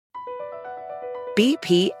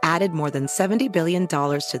BP added more than $70 billion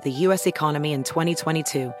to the U.S. economy in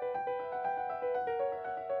 2022.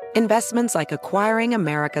 Investments like acquiring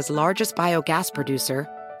America's largest biogas producer,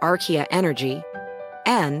 Archaea Energy,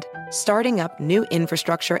 and starting up new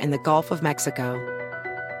infrastructure in the Gulf of Mexico.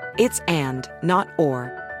 It's and, not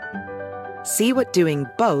or. See what doing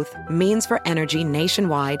both means for energy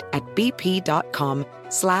nationwide at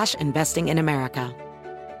bp.com/investing in America.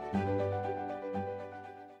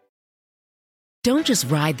 Don't just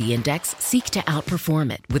ride the index, seek to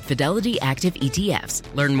outperform it with Fidelity Active ETFs.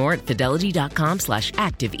 Learn more at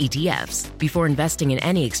fidelity.com/active ETFs. Before investing in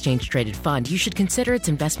any exchange-traded fund, you should consider its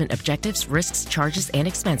investment objectives, risks, charges, and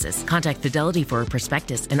expenses. Contact Fidelity for a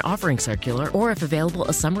prospectus, an offering circular, or if available,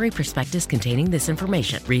 a summary prospectus containing this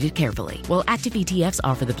information. Read it carefully. While active ETFs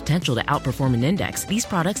offer the potential to outperform an index, these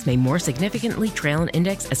products may more significantly trail an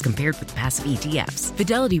index as compared with passive ETFs.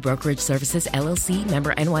 Fidelity Brokerage Services, LLC,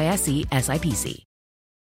 member NYSE, SIPC.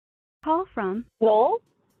 Call from Noel.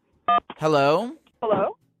 Hello.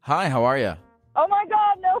 Hello. Hi, how are you? Oh my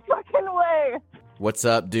God, no fucking way. What's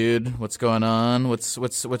up, dude? What's going on?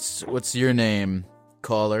 What's your name,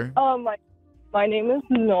 caller? My name is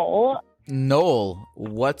Noel. Noel,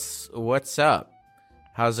 what's up?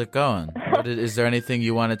 How's it going? Is there anything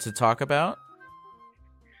you wanted to talk about?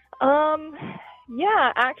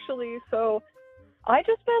 Yeah, actually, so I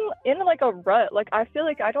just been in like a rut. Like I feel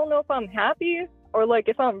like I don't know if I'm happy or like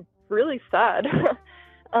if I'm really sad.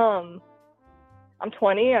 I'm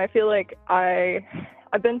 20. I feel like I've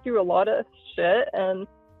been through a lot of shit and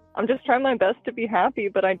I'm just trying my best to be happy,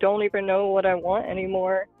 but I don't even know what I want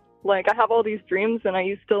anymore. Like I have all these dreams and I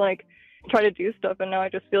used to like try to do stuff and now I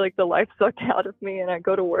just feel like the life sucked out of me and I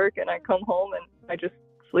go to work and I come home and I just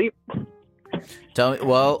sleep.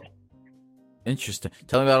 Interesting.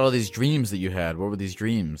 Tell me about all these dreams that you had. What were these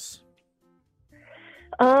dreams?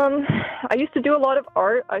 I used to do a lot of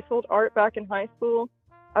art. I sold art back in high school.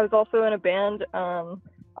 I was also in a band. I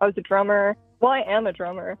was a drummer. Well, I am a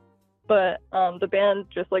drummer, but the band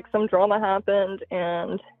just like some drama happened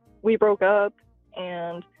and we broke up.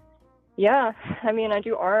 And yeah, I mean, I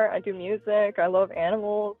do art, I do music, I love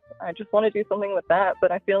animals. I just want to do something with that.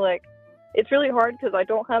 But I feel like it's really hard because I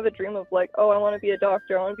don't have a dream of like, oh, I want to be a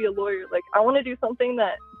doctor, I want to be a lawyer. Like, I want to do something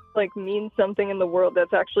that like means something in the world,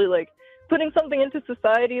 that's actually like putting something into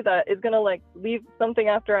society that is going to like leave something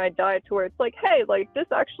after I die, to where it's like, hey, like this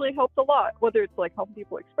actually helps a lot, whether it's like helping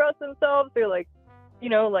people express themselves or like, you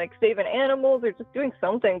know, like saving animals or just doing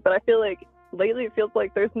something. But I feel like lately it feels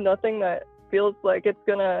like there's nothing that feels like it's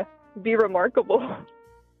going to be remarkable.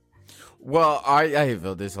 Well,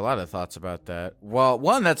 there's a lot of thoughts about that. Well,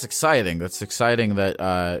 one, that's exciting. That's exciting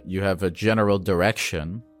that you have a general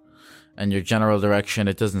direction, and your general direction,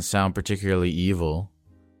 it doesn't sound particularly evil.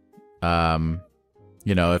 You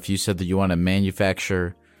know, if you said that you want to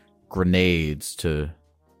manufacture grenades to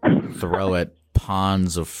throw at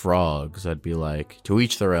ponds of frogs, I'd be like, to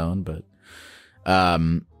each their own. But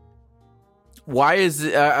why is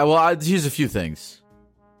it? Here's a few things.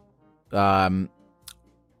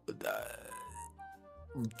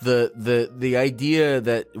 The idea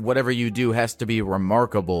that whatever you do has to be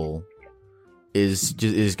remarkable is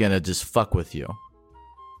gonna just fuck with you,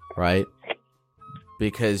 right?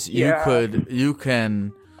 Because you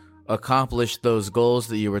can accomplish those goals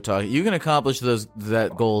that you were talking. You can accomplish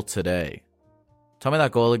that goal today. Tell me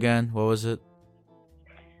that goal again. What was it?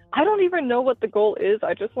 I don't even know what the goal is.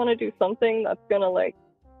 I just want to do something that's gonna like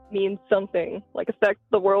mean something, like affect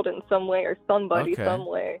the world in some way or somebody some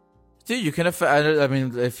way. Dude, you can affect. I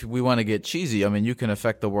mean, if we want to get cheesy, I mean, you can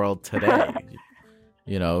affect the world today.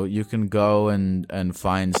 You know, you can go and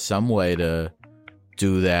find some way to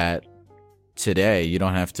do that today. You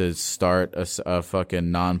don't have to start a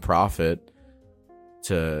fucking nonprofit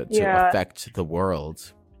to affect the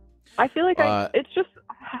world. I feel like it's just.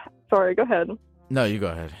 Sorry, go ahead. No, you go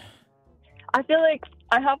ahead. I feel like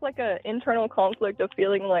I have like an internal conflict of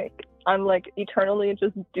feeling like I'm like eternally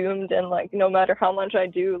just doomed, and like no matter how much I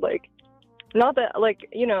do, like, not that like,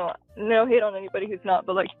 you know, no hate on anybody who's not,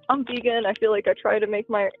 but like I'm vegan. I feel like I try to make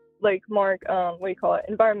my like mark,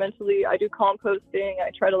 environmentally. I do composting.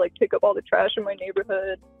 I try to like pick up all the trash in my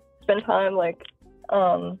neighborhood, spend time like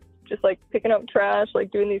just like picking up trash,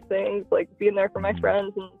 like doing these things, like being there for my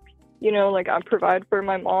friends, and you know, like I provide for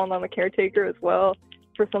my mom. I'm a caretaker as well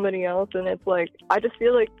for somebody else, and it's like I just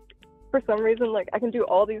feel like for some reason like I can do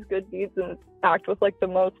all these good deeds and act with like the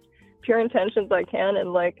most pure intentions I can,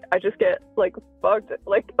 and like I just get like fucked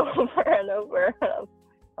like over and over.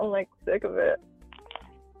 I'm like sick of it.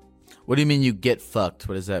 What do you mean you get fucked?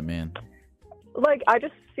 What does that mean? Like I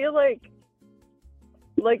just feel like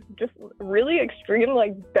just really extreme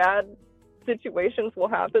like bad situations will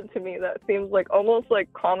happen to me that seems like almost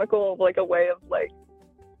like comical, like a way of like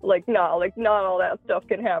nah, like not all that stuff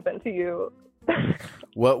can happen to you.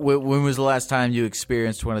 When was the last time you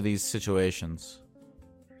experienced one of these situations?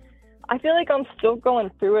 I feel like I'm still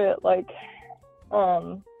going through it. Like,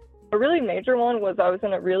 a really major one was I was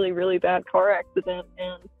in a really, really bad car accident,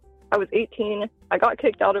 and I was 18. I got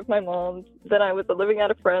kicked out of my mom's. Then I was living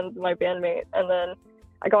at a friend's, my bandmate, and then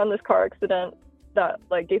I got in this car accident that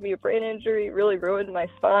like gave me a brain injury, really ruined my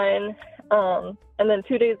spine. And then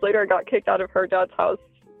 2 days later, I got kicked out of her dad's house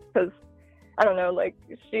because I don't know, like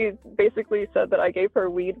she basically said that I gave her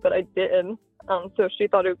weed, but I didn't. So she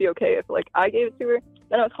thought it would be okay if like I gave it to her.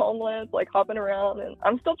 Then I was homeless, like hopping around, and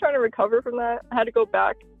I'm still trying to recover from that. I had to go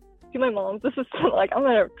back to my mom's. This is like, I'm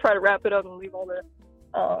gonna try to wrap it up and leave all the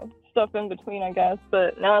stuff in between, I guess.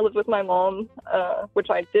 But now I live with my mom, which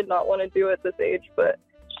I did not want to do at this age, but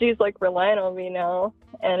she's like relying on me now,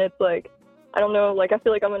 and it's like, I don't know, like I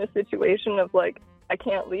feel like I'm in a situation of like I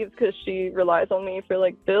can't leave because she relies on me for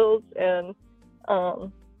like bills, and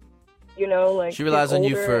you know, like she relies on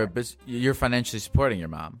you for you're financially supporting your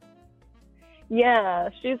mom. Yeah,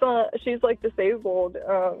 she's like disabled,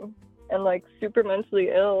 and like super mentally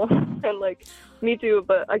ill, and like me too.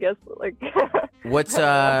 But I guess like what's all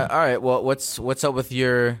right. Well, what's up with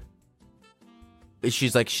your?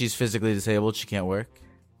 She's physically disabled. She can't work.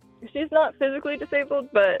 She's not physically disabled,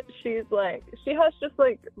 but she has just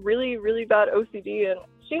like really, really bad OCD, and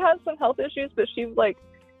she has some health issues. But she's like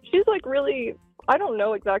really, I don't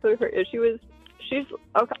know exactly what her issue is.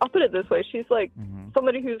 I'll put it this way. She's like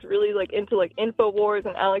somebody who's really like into like InfoWars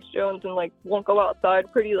and Alex Jones, and like won't go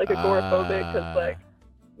outside, pretty like agoraphobic, because like,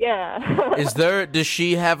 yeah. Does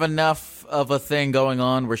she have enough of a thing going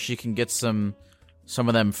on where she can get some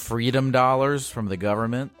of them freedom dollars from the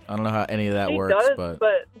government? I don't know how any of that works,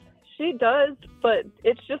 but she does, but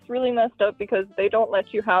it's just really messed up because they don't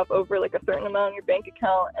let you have over like a certain amount in your bank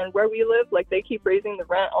account, and where we live, like they keep raising the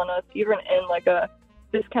rent on us, even in like a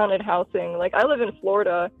discounted housing. Like I live in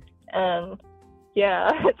Florida, and yeah,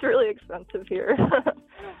 it's really expensive here.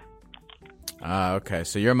 Okay,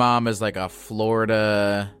 so your mom is like a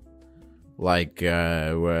Florida, like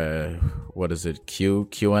what is it,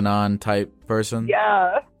 QAnon type person?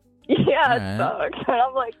 Yeah, it right. sucks. And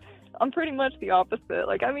I'm like, I'm pretty much the opposite.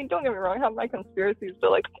 Like, I mean, don't get me wrong, I have my conspiracies,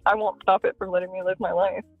 but like I won't stop it from letting me live my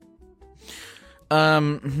life.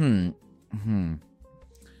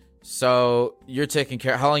 So you're taking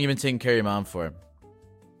care. How long have you been taking care of your mom for?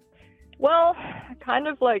 Well, kind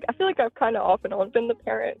of like, I feel like I've kind of off and on been the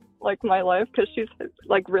parent like my life, because she's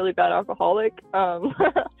like really bad alcoholic.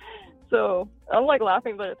 So I'm like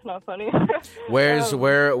laughing, but it's not funny. Where's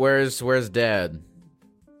dad?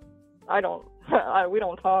 We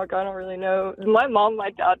don't talk. I don't really know. My mom and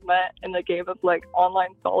my dad met in the game of like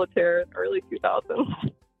online solitaire in early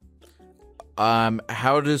 2000s.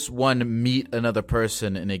 How does one meet another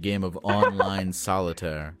person in a game of online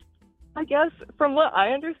solitaire? I guess from what I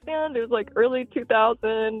understand, it was like early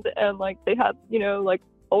 2000, and like they had, you know, like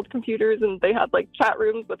old computers, and they had like chat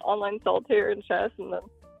rooms with online solitaire and chess, and then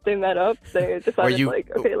they met up. They decided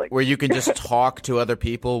where you can just talk to other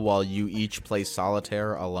people while you each play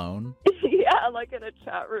solitaire alone. Yeah, like in a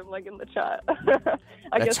chat room, like in the chat.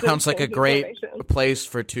 That sounds like a great place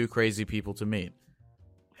for two crazy people to meet.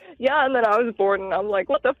 Yeah, and then I was bored, and I'm like,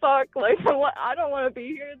 what the fuck? Like, what? I don't want to be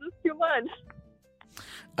here. This is too much.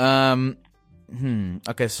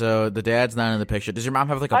 Okay, so the dad's not in the picture. Does your mom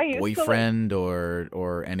have like a boyfriend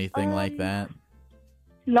or anything like that?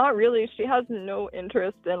 Not really. She has no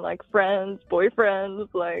interest in like friends, boyfriends.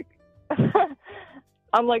 Like,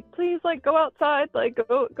 I'm like, please, like, go outside, like,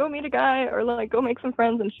 go meet a guy, or like, go make some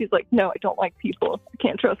friends. And she's like, no, I don't like people. I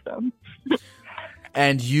can't trust them.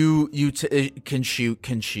 And can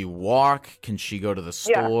she walk? Can she go to the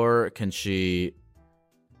store? Yeah. Can she?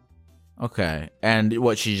 Okay. And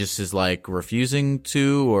what, she just is like refusing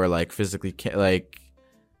to, or like physically like?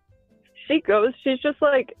 She goes. She's just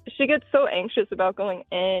like, she gets so anxious about going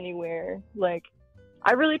anywhere. Like,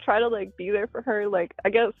 I really try to like be there for her. Like, I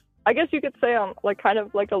guess you could say I'm like kind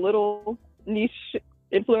of like a little niche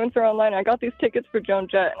influencer online. I got these tickets for Joan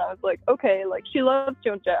Jett, and I was like, okay, like she loves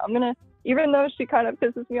Joan Jett. I'm gonna. Even though she kind of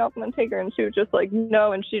pisses me off, I'm gonna take her. And she was just like,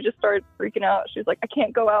 no. And she just started freaking out. She's like, I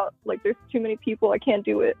can't go out. Like, there's too many people. I can't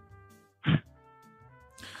do it.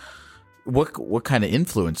 What kind of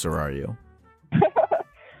influencer are you?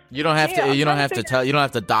 You don't have to. You don't have to tell. You don't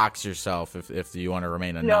have to dox yourself if you want to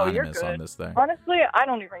remain anonymous on this thing. Honestly, I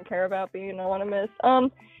don't even care about being anonymous.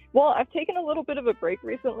 Well, I've taken a little bit of a break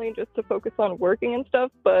recently just to focus on working and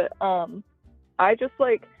stuff. But I just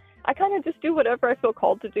like. I kind of just do whatever I feel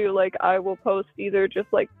called to do. Like, I will post either just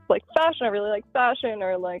like fashion. I really like fashion,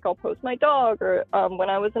 or like I'll post my dog, or when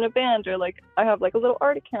I was in a band, or like I have like a little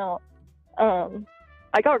art account.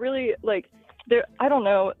 I got really like there. I don't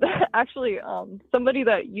know. Actually, somebody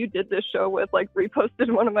that you did this show with like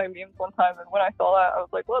reposted one of my memes one time, and when I saw that, I was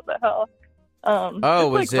like, what the hell?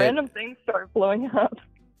 Was like random things started blowing up.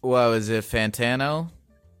 Well, was it Fantano?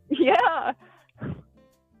 Yeah.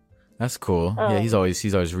 That's cool. Yeah, he's always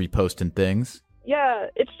reposting things. Yeah,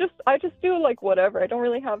 it's just I just do like whatever. I don't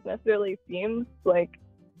really have necessarily themes. Like,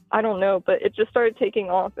 I don't know, but it just started taking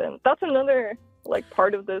off, and that's another like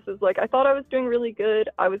part of this is like I thought I was doing really good.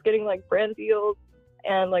 I was getting like brand deals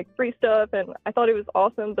and like free stuff, and I thought it was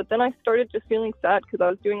awesome. But then I started just feeling sad because I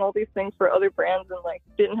was doing all these things for other brands and like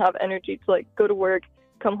didn't have energy to like go to work,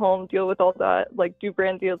 come home, deal with all that, like do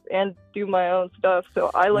brand deals and do my own stuff. So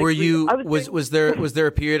I like. Was there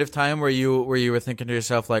a period of time where you were thinking to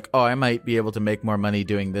yourself like, oh, I might be able to make more money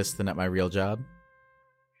doing this than at my real job?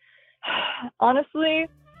 Honestly,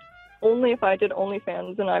 only if I did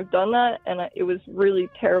OnlyFans, and I've done that, and it was really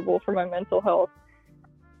terrible for my mental health.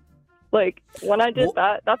 Like, when I did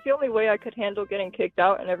that, that's the only way I could handle getting kicked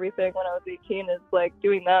out and everything when I was 18 is like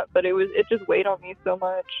doing that. But it just weighed on me so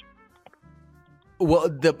much. Well,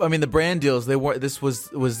 the brand deals, they were.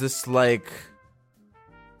 Was this like,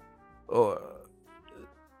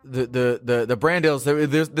 the brand deals?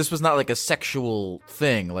 This was not like a sexual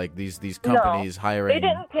thing. Like these companies hiring. They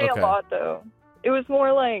didn't pay a lot though. It was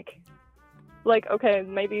more like okay,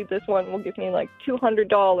 maybe this one will give me like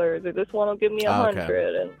 $200, or this one will give me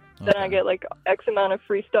 $100, and then I get like X amount of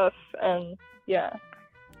free stuff, and yeah.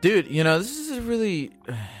 Dude, this is a really.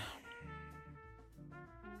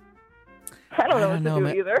 I don't know what to do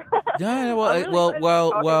man. either. Yeah, well,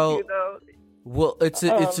 it's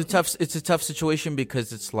a tough situation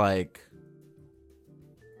because it's like,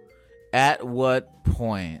 at what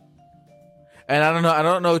point, and I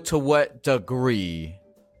don't know to what degree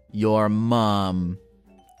your mom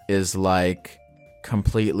is like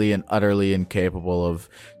completely and utterly incapable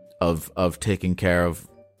of taking care of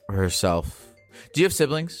herself. Do you have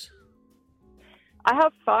siblings? I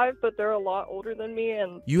have 5, but they're a lot older than me,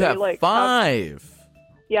 and you have like 5.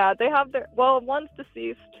 Yeah, they have one's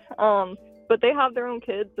deceased, but they have their own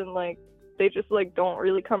kids, and like they just like don't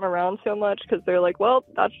really come around so much because they're like, well,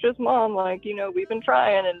 that's just mom. Like, we've been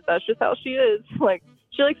trying, and that's just how she is. Like,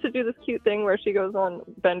 she likes to do this cute thing where she goes on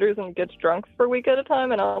benders and gets drunk for a week at a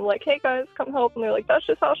time, and I'm like, hey guys, come help, and they're like, that's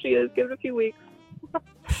just how she is. Give it a few weeks.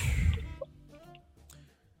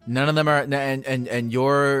 None of them are,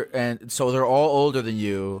 and so they're all older than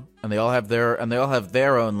you, and they all have their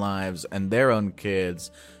own lives and their own kids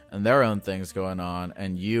and their own things going on,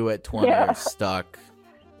 and you at 20 are stuck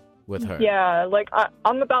with her. Yeah, like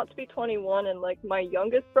I'm about to be 21, and like my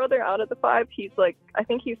youngest brother out of the 5, he's like, I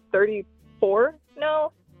think he's 34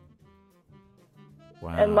 now.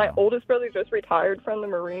 Wow. And my oldest brother just retired from the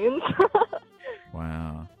Marines.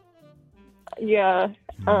 Wow. Yeah.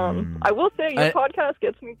 I will say your podcast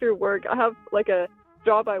gets me through work. I have like a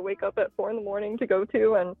job I wake up at 4 a.m. to go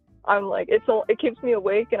to, and I'm like, it keeps me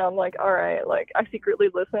awake, and I'm like, all right, like I secretly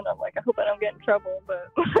listen. I'm like, I hope I don't get in trouble,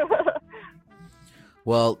 but.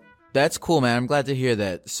 Well, that's cool, man. I'm glad to hear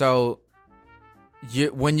that. So,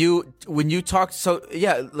 when you talk, so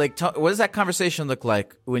yeah, like, what does that conversation look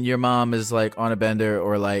like when your mom is like on a bender,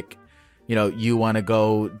 or like, you want to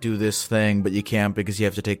go do this thing, but you can't because you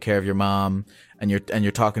have to take care of your mom, and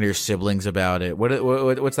you're talking to your siblings about it.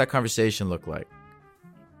 What's that conversation look like?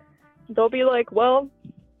 They'll be like, well,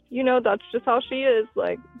 that's just how she is.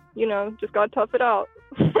 Like, just gotta tough it out.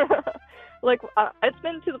 Like, it's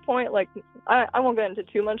been to the point, like, I won't get into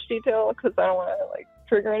too much detail because I don't want to, like,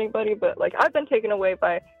 trigger anybody, but, like, I've been taken away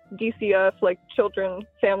by DCF, like, children,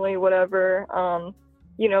 family, whatever,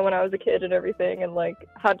 when I was a kid and everything, and, like,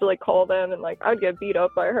 had to, like, call them, and, like, I'd get beat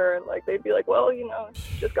up by her, and, like, they'd be like, well,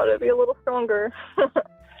 just gotta be a little stronger.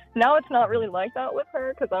 Now it's not really like that with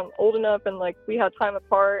her because I'm old enough, and, like, we had time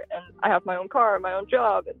apart, and I have my own car, my own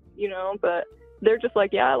job, and, but they're just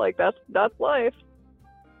like, yeah, like, that's life.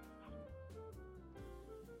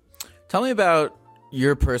 Tell me about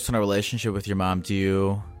your personal relationship with your mom. Do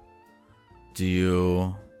you,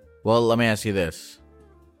 well, let me ask you this.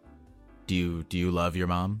 Do you love your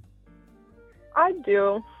mom? I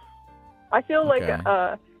do. I feel like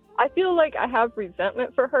I have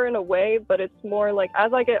resentment for her in a way, but it's more like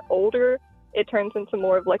as I get older, it turns into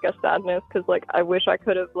more of like a sadness because like I wish I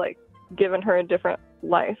could have like given her a different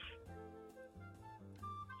life,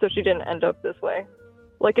 so she didn't end up this way.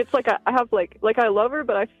 Like it's like I have like I love her,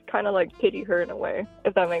 but I kind of like pity her in a way,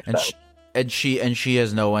 if that makes sense. And she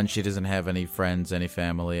has no one. She doesn't have any friends, any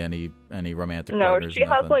family, any romantic No, partners. she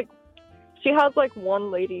has like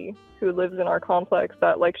one lady who lives in our complex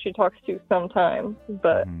that like she talks to sometimes,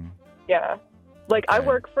 but yeah. Like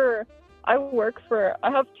Okay.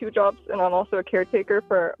 I have 2 jobs, and I'm also a caretaker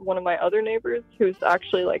for one of my other neighbors who's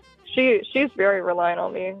actually like she's very reliant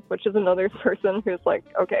on me, which is another person who's like,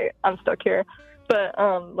 okay, I'm stuck here. But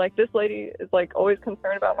like this lady is like always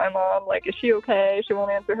concerned about my mom. Like, is she okay? She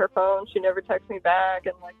won't answer her phone. She never texts me back.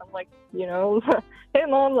 And like I'm like, hey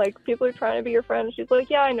mom, like people are trying to be your friend. She's like,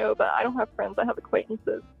 yeah, I know, but I don't have friends. I have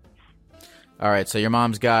acquaintances. All right, so your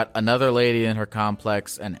mom's got another lady in her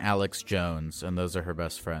complex and Alex Jones, and those are her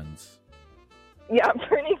best friends. Yeah,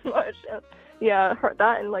 pretty much. Yeah,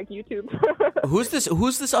 that and like YouTube. Who's this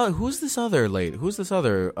other lady? Who's this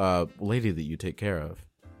other lady that you take care of?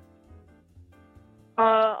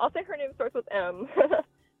 I'll say her name starts with M.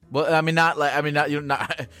 Well, I'm not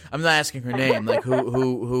asking her name. Like,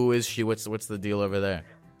 who is she? What's the deal over there?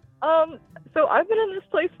 So I've been in this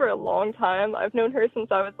place for a long time. I've known her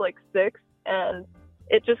since I was like 6, and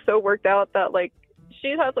it just so worked out that like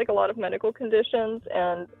she has like a lot of medical conditions,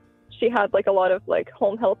 and she had like a lot of like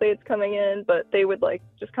home health aides coming in, but they would like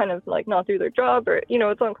just kind of like not do their job, or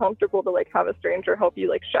it's uncomfortable to like have a stranger help you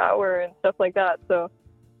like shower and stuff like that. So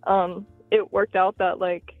it worked out that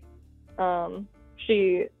like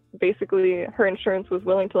she basically, her insurance was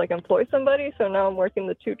willing to like employ somebody, so now I'm working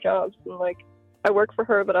the 2 jobs, and like I work for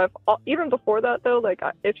her, but even before that though, like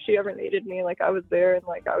if she ever needed me, like I was there, and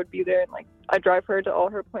like I would be there, and like I drive her to all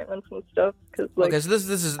her appointments and stuff. Cause like, okay, so this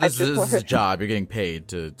is a job. You're getting paid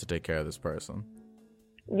to take care of this person.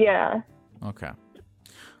 Yeah. Okay.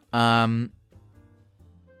 But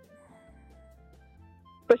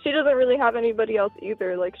she doesn't really have anybody else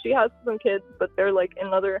either. Like she has some kids, but they're like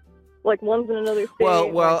in other, like one's in another state.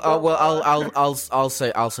 I'll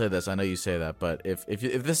say this. I know you say that, but if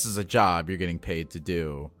this is a job you're getting paid to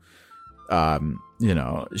do,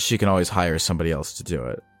 she can always hire somebody else to do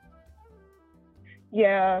it.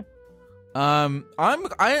 Yeah. Well,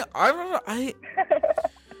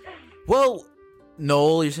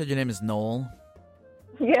 Noel, you said your name is Noel.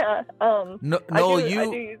 Yeah. Noel, I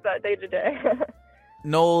do use that day to day.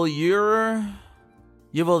 Noel, you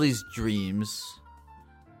have all these dreams,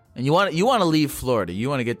 and you want to leave Florida. You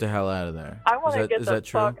want to get the hell out of there. I want to get the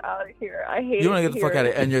fuck out of here. I hate it. You want to get the fuck out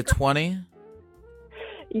of here, and you're 20?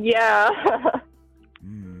 Yeah.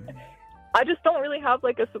 I just don't really have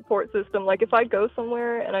like a support system. Like if I go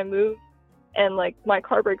somewhere and I move, and like my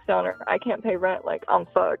car breaks down or I can't pay rent, like I'm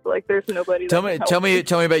fucked. Like there's nobody. Tell me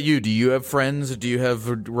about you. Do you have friends? Do you have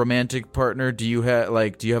a romantic partner? Do you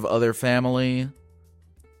have other family?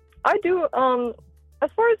 I do. As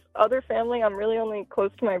far as other family, I'm really only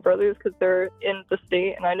close to my brothers because they're in the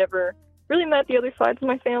state, and I never really met the other sides of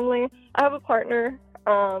my family. I have a partner.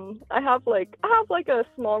 I have like a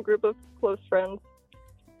small group of close friends.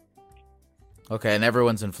 Okay, and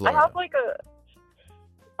everyone's in Florida. I have like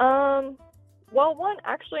well, one,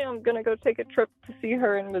 actually, I'm going to go take a trip to see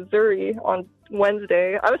her in Missouri on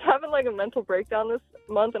Wednesday. I was having like a mental breakdown this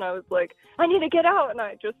month, and I was like, I need to get out, and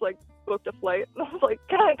I just like booked a flight. And I was like,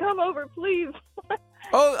 can I come over, please?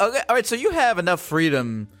 Oh, okay. All right, so you have enough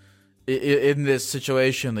freedom in this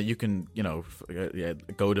situation that you can,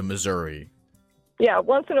 go to Missouri. Yeah,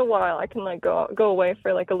 once in a while, I can like go away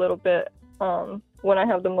for like a little bit when I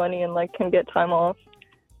have the money and like can get time off.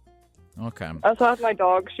 Okay. I also have my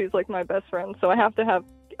dog. She's like my best friend, so I have to have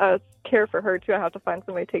care for her too. I have to find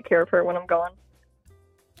somebody to take care of her when I'm gone.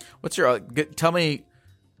 What's your? Tell me.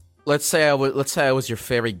 Let's say I was your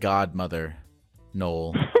fairy godmother,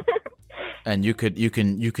 Noel, and you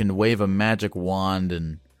can wave a magic wand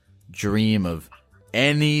and dream of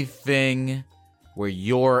anything where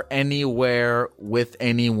you're anywhere with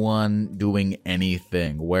anyone doing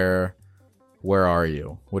anything. Where are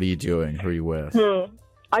you? What are you doing? Who are you with?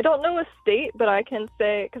 I don't know a state, but I can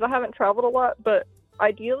say, because I haven't traveled a lot, but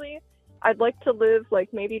ideally, I'd like to live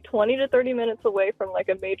like maybe 20 to 30 minutes away from like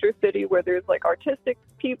a major city where there's like artistic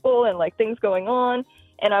people and like things going on.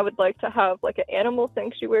 And I would like to have like an animal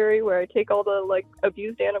sanctuary where I take all the like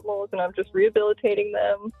abused animals and I'm just rehabilitating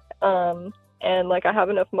them. And like I have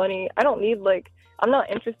enough money. I don't need like, I'm not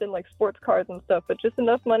interested in like sports cars and stuff, but just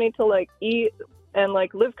enough money to like eat and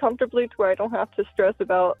like live comfortably to where I don't have to stress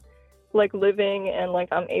about like living, and like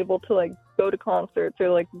I'm able to like go to concerts or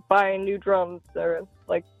like buy new drums or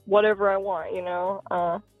like whatever I want,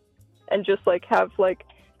 and just like have like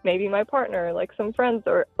maybe my partner, like some friends,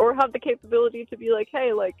 or have the capability to be like,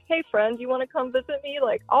 hey friend, you want to come visit me?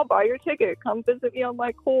 Like I'll buy your ticket, come visit me on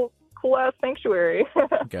my cool ass sanctuary.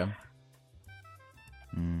 Okay.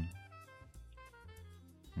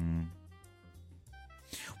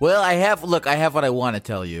 Well, I have what I want to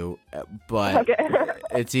tell you, but Okay.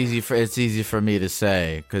 it's easy for me to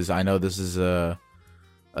say because I know this is a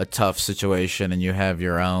tough situation and you have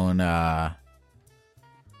your own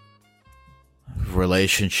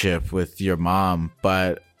relationship with your mom,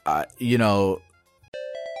 but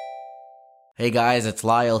Hey guys, it's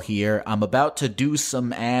Lyle here. I'm about to do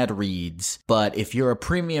some ad reads, but if you're a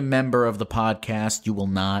premium member of the podcast, you will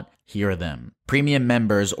not hear them. Premium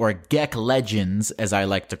members, or GEC Legends, as I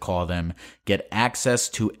like to call them, get access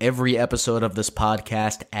to every episode of this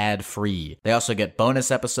podcast ad-free. They also get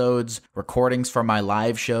bonus episodes, recordings from my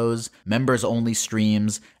live shows, members-only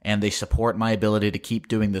streams, and they support my ability to keep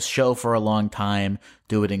doing this show for a long time,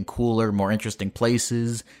 do it in cooler, more interesting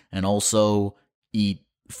places, and also eat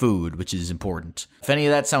food, which is important. If any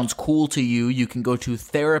of that sounds cool to you, you can go to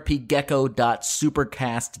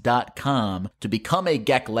therapygecko.supercast.com to become a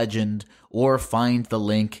GEC Legend or find the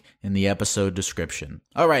link in the episode description.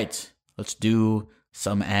 All right, let's do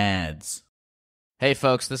some ads. Hey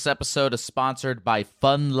folks, this episode is sponsored by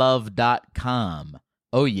funlove.com.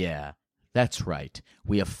 Oh yeah, that's right.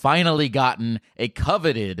 We have finally gotten a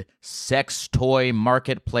coveted sex toy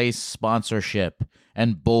marketplace sponsorship.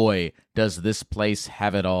 And boy, does this place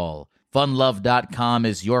have it all. Funlove.com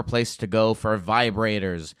is your place to go for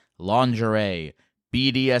vibrators, lingerie,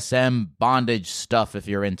 BDSM bondage stuff if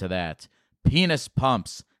you're into that, penis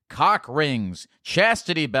pumps, cock rings,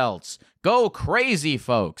 chastity belts. Go crazy,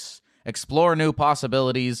 folks. Explore new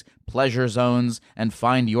possibilities, pleasure zones, and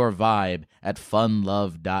find your vibe at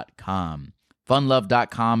funlove.com.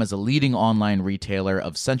 Funlove.com is a leading online retailer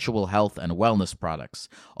of sensual health and wellness products,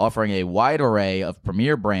 offering a wide array of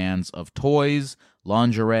premier brands of toys,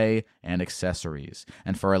 lingerie, and accessories.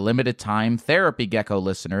 And for a limited time, Therapy Gecko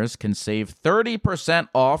listeners can save 30%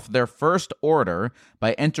 off their first order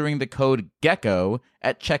by entering the code GECKO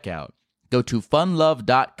at checkout. Go to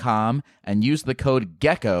funlove.com and use the code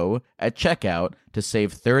GECKO at checkout to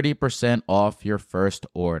save 30% off your first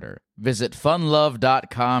order. Visit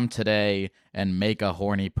funlove.com today and make a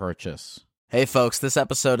horny purchase. Hey folks, this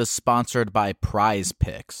episode is sponsored by Prize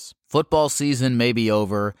Picks. Football season may be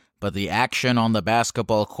over, but the action on the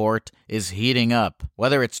basketball court is heating up.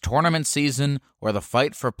 Whether it's tournament season or the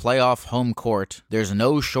fight for playoff home court, there's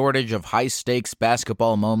no shortage of high-stakes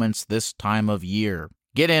basketball moments this time of year.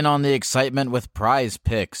 Get in on the excitement with Prize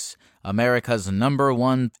Picks, America's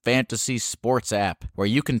 #1 fantasy sports app, where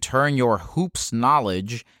you can turn your hoops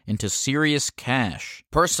knowledge into serious cash.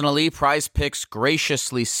 Personally, Prize Picks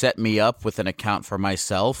graciously set me up with an account for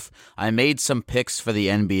myself. I made some picks for the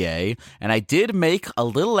NBA, and I did make a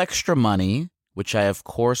little extra money, which I of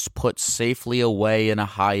course put safely away in a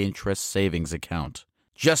high-interest savings account.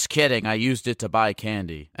 Just kidding, I used it to buy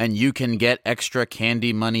candy. And you can get extra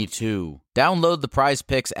candy money too. Download the Prize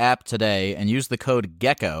Picks app today and use the code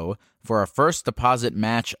GECKO for a first deposit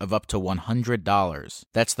match of up to $100.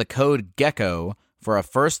 That's the code GECKO for a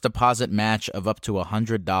first deposit match of up to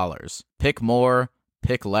 $100. Pick more,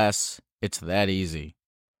 pick less, it's that easy.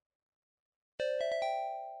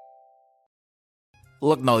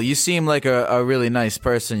 Look, no, you seem like a really nice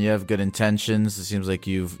person. You have good intentions. It seems like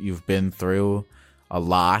you've been through a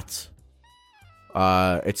lot.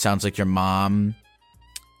 It sounds like your mom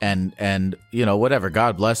and you know, whatever,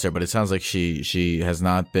 God bless her, but it sounds like she has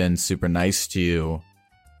not been super nice to you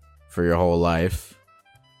for your whole life.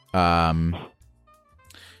 And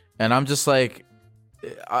I'm just like,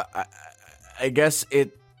 I guess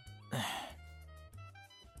it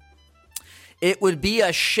would be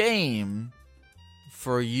a shame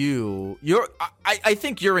for you. I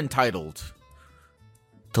think you're entitled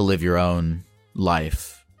to live your own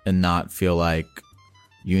life and not feel like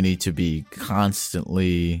you need to be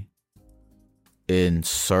constantly in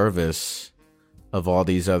service of all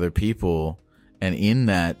these other people, and in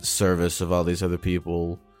that service of all these other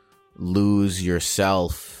people lose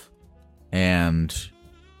yourself and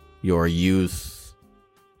your youth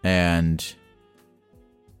and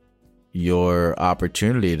your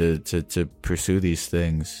opportunity to pursue these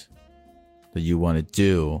things that you want to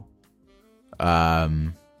do.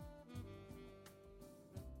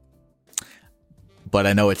 But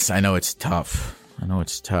I know it's tough. I know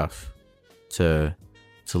it's tough to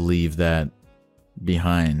leave that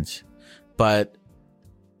behind. But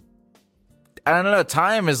I don't know,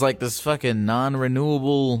 time is like this fucking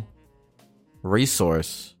non-renewable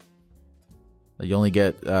resource that you only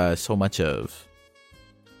get so much of.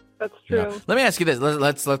 That's true. You know? Let me ask you this.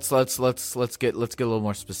 Let's get a little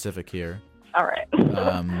more specific here. All right.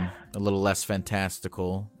 A little less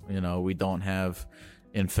fantastical. You know, we don't have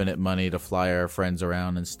infinite money to fly our friends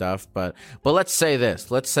around and stuff, but let's say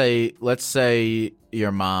this. Let's say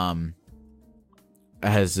your mom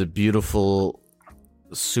has a beautiful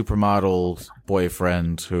supermodel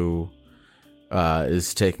boyfriend who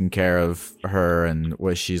is taking care of her, and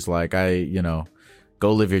where she's like, go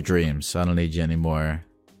live your dreams. I don't need you anymore.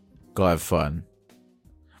 Go have fun.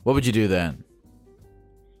 What would you do then?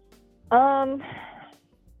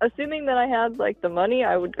 Assuming that I had like the money,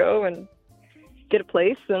 I would go and get a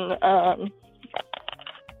place and I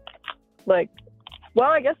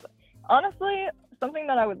guess honestly, something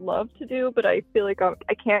that I would love to do, but I feel like I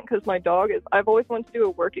can't because my dog is. I've always wanted to do a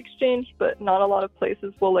work exchange, but not a lot of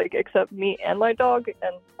places will like accept me and my dog,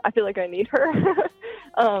 and I feel like I need her.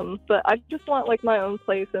 But I just want like my own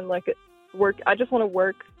place and like work. I just want to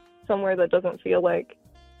work somewhere that doesn't feel like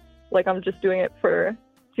I'm just doing it for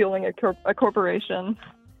fueling a corporation.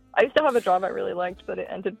 I used to have a job I really liked, but it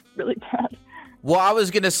ended really bad. Well, I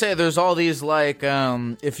was gonna say there's all these like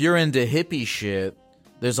if you're into hippie shit,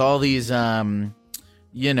 there's all these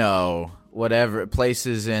whatever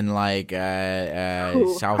places in like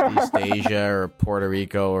Southeast Asia or Puerto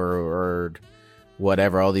Rico or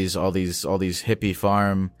whatever, all these hippie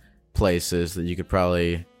farm places that you could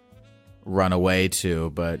probably run away to.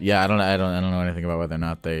 But yeah, I don't know anything about whether or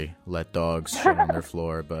not they let dogs shit on their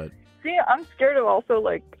floor, but see, I'm scared of also,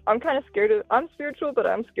 like, I'm kind of scared of, I'm spiritual, but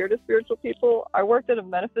I'm scared of spiritual people. I worked at a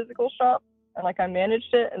metaphysical shop, and, like, I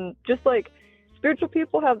managed it, and just, like, spiritual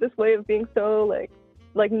people have this way of being so, like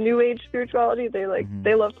new age spirituality. They, like,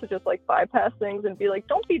 they love to just, like, bypass things and be like,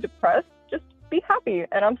 don't be depressed, just be happy.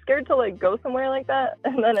 And I'm scared to, like, go somewhere like that,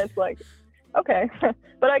 and then it's like, okay.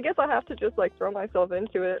 But I guess I have to just, like, throw myself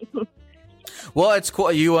into it. Well, it's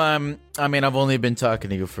cool. You, I mean, I've only been talking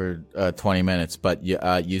to you for 20 minutes, but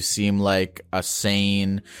you seem like a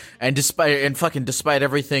sane, and despite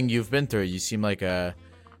everything you've been through, you seem like a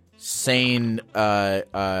sane,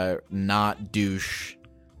 not douche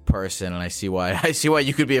person, and I see why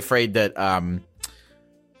you could be afraid that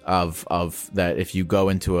of that if you go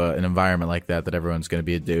into an environment like that everyone's going to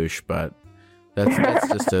be a douche, but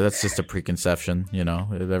that's just a preconception, you know.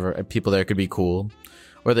 People there could be cool.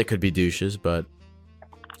 Or they could be douches, but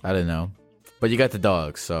I don't know. But you got the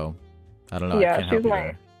dog, so I don't know. Yeah, I can't she's help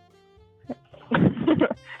my.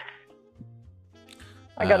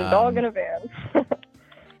 I got a dog and a van.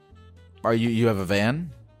 Are you have a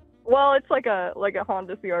van? Well, it's like a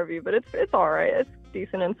Honda CRV, but it's all right. It's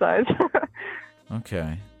decent in size.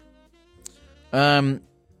 Okay. Do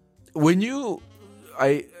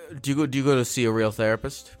you go to see a real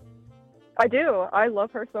therapist? I do. I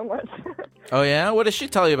love her so much. Oh yeah? What does she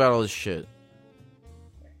tell you about all this shit?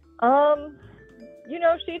 You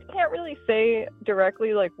know, she can't really say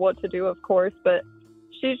directly like what to do, of course, but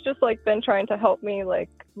she's just like been trying to help me like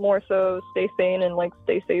more so stay sane and like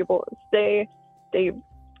stay stable. God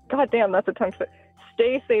damn, that's a tongue twister.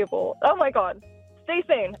 Stay stable. Oh my god. Stay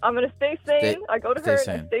sane. I'm gonna stay sane. I go to her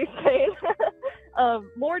and stay sane.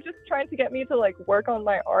 More just trying to get me to like work on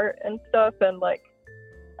my art and stuff, and like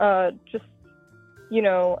just, you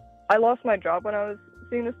know, I lost my job when I was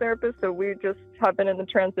seeing this therapist, so we just have been in the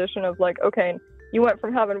transition of like, okay, you went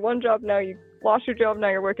from having one job, now you lost your job, now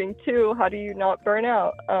you're working two, how do you not burn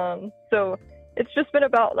out? So it's just been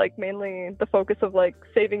about like mainly the focus of like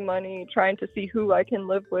saving money, trying to see who I can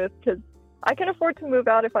live with, because I can afford to move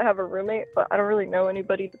out if I have a roommate, but I don't really know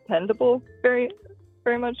anybody dependable very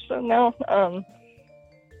much so now.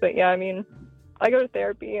 But yeah, I mean, I go to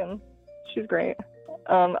therapy and she's great.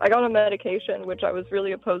 I got on medication, which I was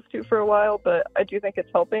really opposed to for a while, but I do think it's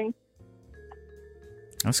helping.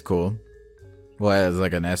 That's cool. What, is it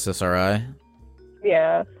like an SSRI?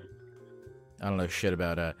 Yeah. I don't know shit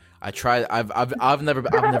about it. I tried. I've never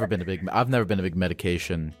been a big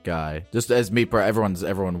medication guy. Just as me,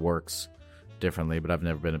 everyone works differently, but I've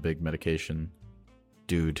never been a big medication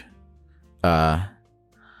dude.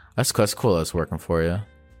 That's cool. That's working for you.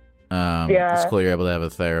 Yeah. It's cool you're able to have a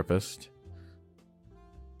therapist.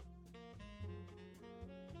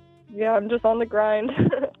 Yeah, I'm just on the grind.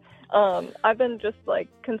 I've been just like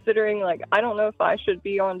considering, like, I don't know if I should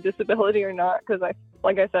be on disability or not, because like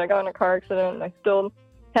I said, I got in a car accident and I still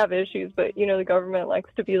have issues, but you know, the government likes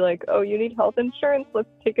to be like, oh, you need health insurance, let's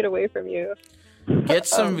take it away from you. Get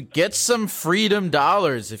some freedom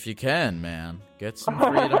dollars if you can, man. Get some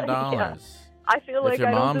freedom dollars. Yeah. I feel like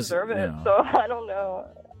I don't deserve it, you know. So I don't know.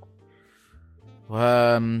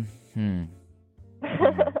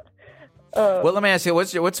 Well, let me ask you,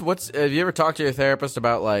 what's have you ever talked to your therapist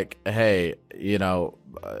about like, hey, you know,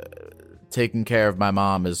 taking care of my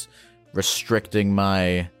mom is restricting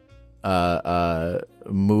my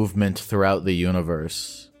movement throughout the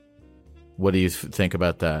universe? What do you think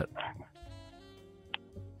about that?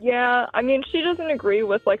 Yeah, I mean, she doesn't agree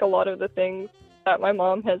with like a lot of the things that my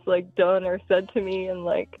mom has like done or said to me, and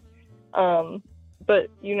like but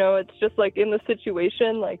you know, it's just like in the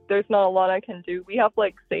situation, like there's not a lot I can do. We have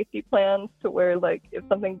like safety plans to where like if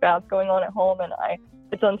something bad's going on at home and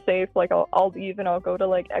it's unsafe, like I'll leave and I'll go to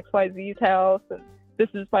like XYZ's house, and this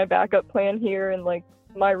is my backup plan here, and like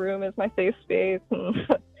my room is my safe space, and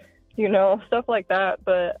you know, stuff like that.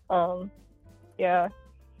 But yeah,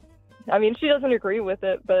 I mean, she doesn't agree with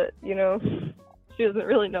it, but you know, she doesn't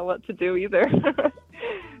really know what to do either.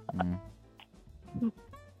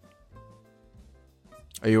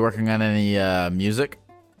 Are you working on any music?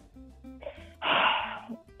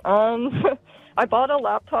 I bought a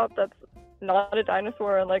laptop that's not a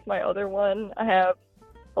dinosaur, unlike my other one. I have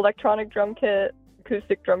electronic drum kit,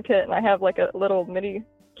 acoustic drum kit, and I have like a little MIDI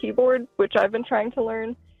keyboard, which I've been trying to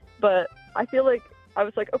learn. But I feel like I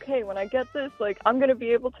was like, okay, when I get this, like I'm gonna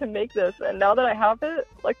be able to make this. And now that I have it,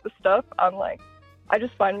 like the stuff, I'm like, I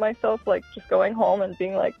just find myself like just going home and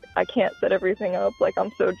being like, I can't set everything up. Like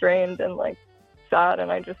I'm so drained and like sad,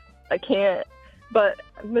 and I can't. But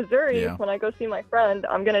Missouri, when I go see my friend,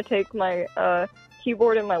 I'm gonna take my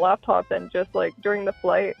keyboard and my laptop, and just like during the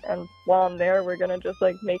flight and while I'm there, we're gonna just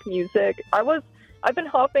like make music. I've been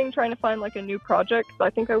hopping trying to find like a new project. I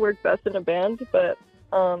think I work best in a band, but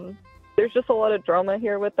there's just a lot of drama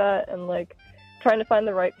here with that, and like trying to find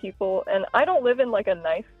the right people. And I don't live in like a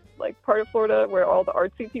nice like part of Florida where all the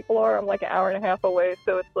artsy people are. I'm like an hour and a half away,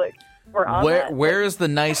 so it's like where is the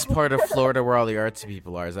nice part of Florida where all the artsy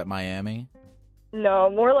people are? Is that Miami? No,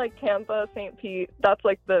 more like Tampa, St. Pete. That's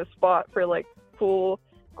like the spot for like cool,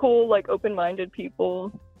 like open-minded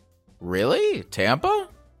people. Really? Tampa,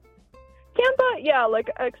 yeah, like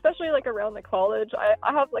especially like around the college.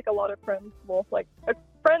 I have like a lot of friends, well, like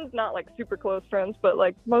friends, not like super close friends, but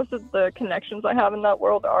like most of the connections I have in that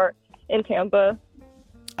world are in Tampa.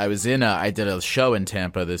 I did a show in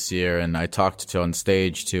Tampa this year, and I talked on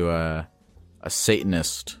stage to a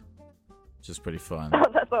Satanist, which is pretty fun. Oh,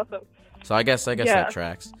 that's awesome. So I guess that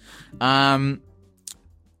tracks. Well,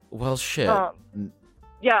 shit.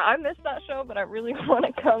 Yeah, I missed that show, but I really want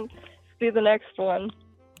to come see the next one.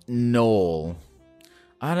 No,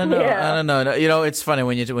 I don't know. Yeah. I don't know. You know, it's funny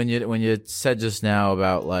when you said just now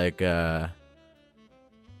about like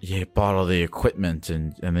you bought all the equipment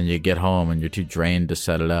and then you get home and you're too drained to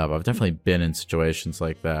set it up. I've definitely been in situations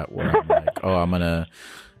like that where I'm like, oh, I'm gonna,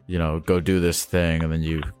 you know, go do this thing, and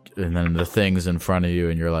then the thing's in front of you,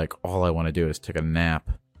 and you're like, all I want to do is take a nap.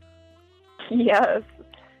 Yes.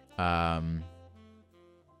 I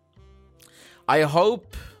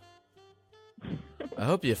hope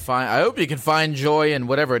you can find joy in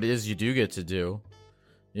whatever it is you do get to do.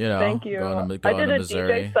 You know, thank you. Going I did to a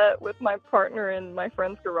Missouri. DJ set with my partner in my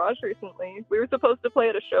friend's garage recently. We were supposed to play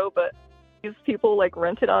at a show, but these people like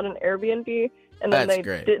rented out an Airbnb, and then they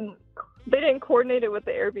didn't coordinate it with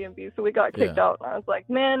the Airbnb, so we got kicked out. And I was like,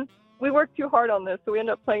 man, we worked too hard on this, so we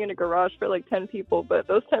ended up playing in a garage for like 10 people. But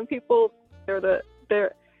those 10 people, they're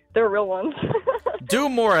real ones. Do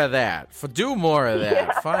more of that.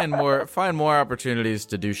 Yeah. Find more opportunities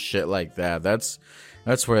to do shit like that. That's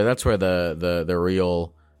where the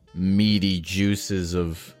real meaty juices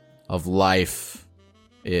of life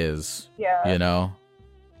is. Yeah. You know?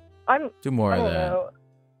 Do more of that. Know.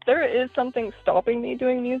 There is something stopping me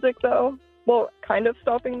doing music, though. Well, kind of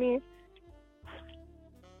stopping me.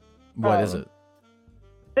 What is it?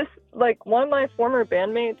 This, like, one of my former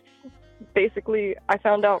bandmates, basically, I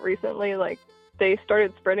found out recently, like, they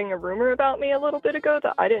started spreading a rumor about me a little bit ago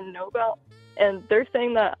that I didn't know about. And they're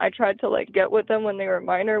saying that I tried to, like, get with them when they were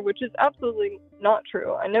minor, which is absolutely not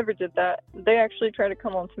true. I never did that. They actually tried to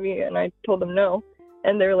come on to me, and I told them no.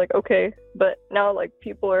 And they were like, okay. But now, like,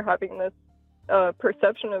 people are having this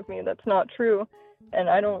perception of me that's not true. And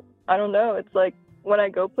I don't know. It's like, when I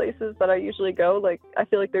go places that I usually go, like, I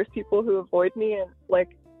feel like there's people who avoid me, and,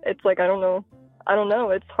 like, it's like, I don't know.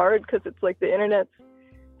 It's hard because it's like the internet's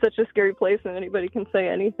such a scary place, and anybody can say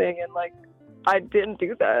anything, and, like, I didn't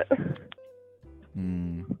do that.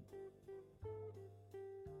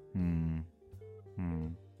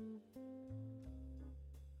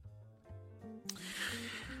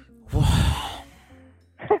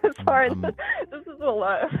 It's hard. This is a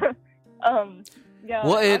lot. Yeah.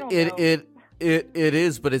 Well, it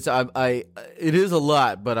is, but it is a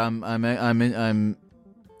lot. But I'm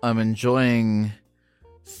enjoying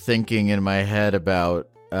thinking in my head about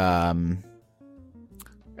how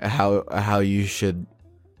you should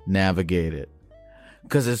navigate it,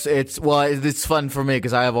 because it's fun for me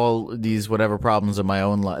because I have all these whatever problems in my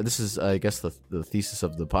own life. This is, I guess, the thesis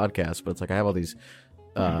of the podcast, but it's like I have all these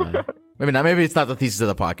Maybe not. Maybe it's not the thesis of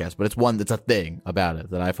the podcast, but it's a thing about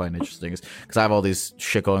it that I find interesting. Is because I have all these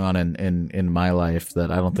shit going on in my life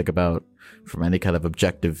that I don't think about from any kind of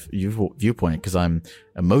objective viewpoint because I'm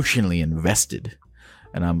emotionally invested,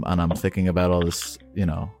 and I'm thinking about all this,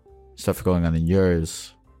 stuff going on in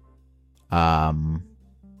yours. Well,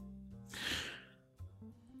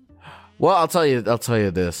 I'll tell you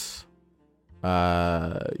this.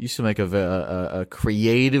 You seem like a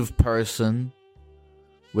creative person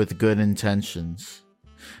with good intentions,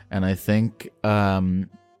 and I think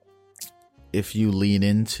if you lean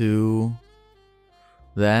into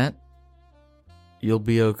that, you'll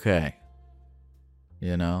be okay.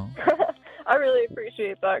 I really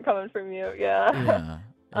appreciate that coming from you. Yeah.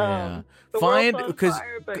 Yeah. Find because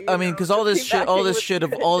all this shit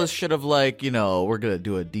of like, we're gonna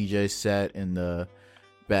do a DJ set in the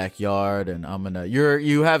backyard, and I'm gonna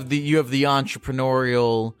you have the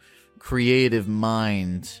entrepreneurial creative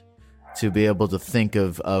mind to be able to think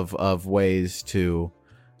of ways to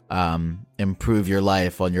improve your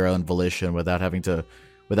life on your own volition without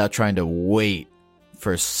trying to wait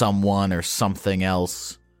for someone or something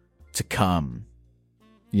else to come.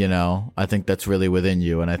 I think that's really within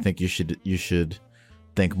you, and I think you should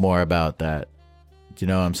think more about that. Do you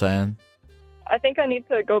know what I'm saying? I think I need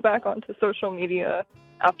to go back onto social media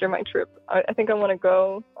after my trip. I think I want to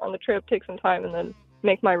go on the trip, take some time, and then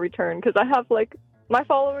make my return, because I have like my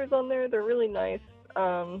followers on there. They're really nice.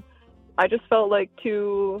 I just felt like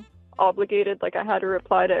too obligated, like I had to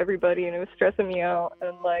reply to everybody, and it was stressing me out.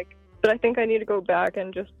 And like, but I think I need to go back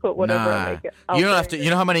and just put whatever I make out. You don't have to. You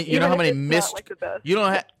know how many missed. Like you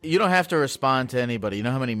don't have to respond to anybody. You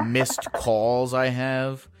know how many missed calls I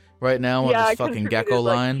have right now on this fucking Gecko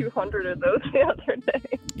line. 200 of those the other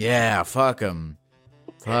day. Yeah, fuck them.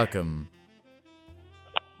 No,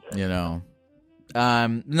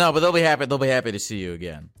 but they'll be happy. They'll be happy to see you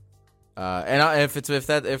again. And if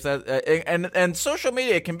social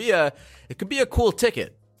media can be a cool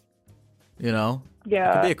ticket.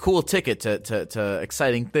 Yeah, it can be a cool ticket to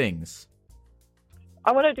exciting things.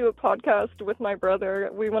 I want to do a podcast with my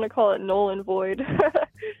brother. We want to call it Null and Void.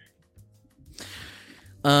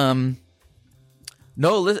 No,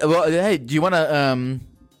 listen, well, hey, do you want to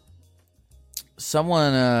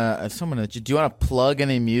someone do you want to plug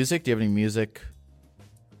any music? Do you have any music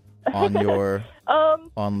on your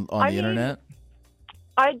on the internet?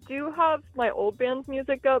 I do have my old band's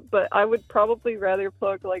music up, but I would probably rather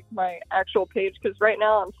plug like my actual page, because right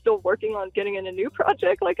now I'm still working on getting in a new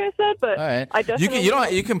project, like I said. But all right. I definitely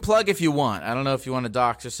you can plug if you want. I don't know if you want to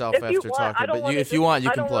dox yourself after talking, but if you want,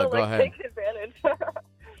 you can plug. Go ahead. Take advantage.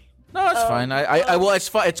 No, it's fine.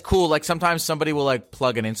 It's cool. Like sometimes somebody will like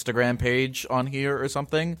plug an Instagram page on here or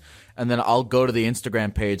something, and then I'll go to the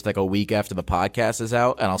Instagram page like a week after the podcast is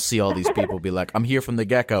out, and I'll see all these people be like, "I'm here from the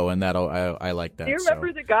Gecko," and I like that. Do you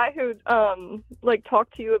remember the guy who like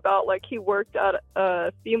talked to you about like he worked at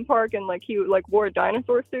a theme park and like he like wore a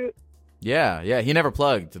dinosaur suit? Yeah. He never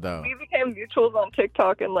plugged though. We became mutuals on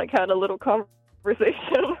TikTok and like had a little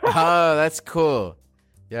conversation. Oh, that's cool.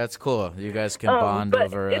 Yeah, it's cool. You guys can bond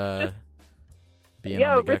over being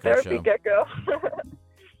on the Gecko show. Gecko.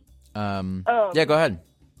 Yeah, go ahead.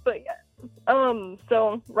 But yeah,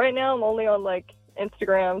 so right now I'm only on like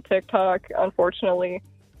Instagram, TikTok, unfortunately,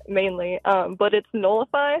 mainly. But it's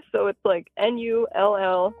Nullify, so it's like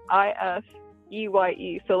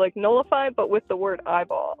NULLIFEYE. So like Nullify, but with the word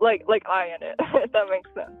eyeball, like eye in it. If that makes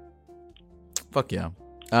sense. Fuck yeah.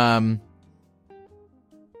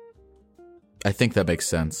 I think that makes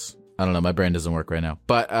sense. I don't know. My brain doesn't work right now.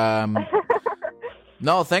 But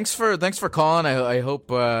no, thanks for calling. I hope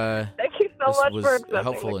thank you so much for accepting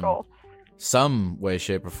helpful the call. In some way,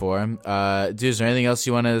 shape, or form. Dude, is there anything else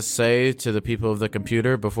you want to say to the people of the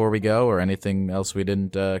computer before we go, or anything else we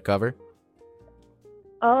didn't cover?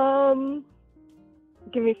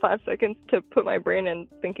 Give me 5 seconds to put my brain in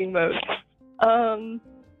thinking mode.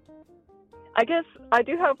 I guess I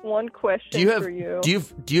do have one question for you. Do you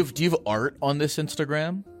have art on this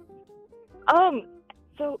Instagram?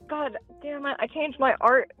 So God damn it, I changed my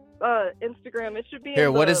art Instagram. It should be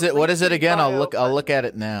here. What is it? What is it again? I'll look at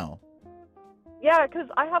it now. Yeah, because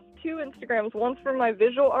I have two Instagrams. One's for my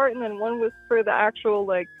visual art, and then one was for the actual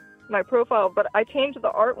like my profile. But I changed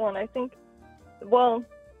the art one. I think. Well,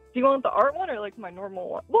 do you want the art one or like my normal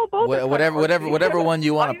one? Well, both. Whatever one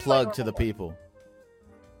you want to plug to the people.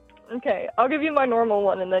 Okay, I'll give you my normal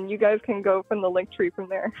one, and then you guys can go from the link tree from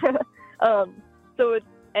there. So it's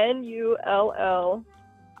NULLIFEYE.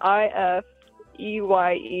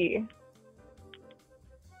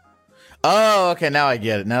 Oh, okay, now I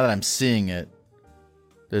get it. Now that I'm seeing it,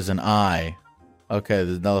 there's an I. Okay,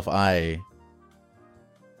 there's nullify.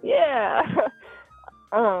 Yeah.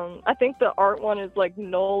 I think the art one is like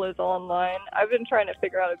Null is online. I've been trying to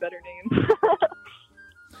figure out a better name.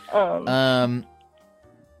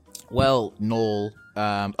 Well, Noel.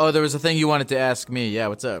 There was a thing you wanted to ask me. Yeah,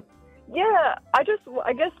 what's up? Yeah, I guess,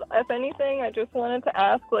 if anything, I just wanted to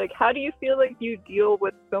ask, like, how do you feel like you deal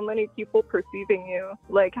with so many people perceiving you?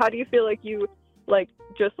 Like, how do you feel like you, like,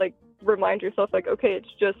 just, like, remind yourself, like, okay, it's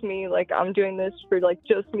just me, like, I'm doing this for, like,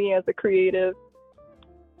 just me as a creative?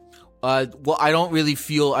 Well, I don't really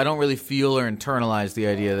feel or internalize the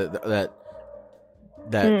idea that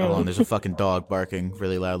hold on, there's a fucking dog barking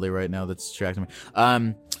really loudly right now that's distracting me.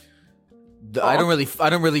 I don't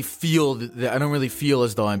really feel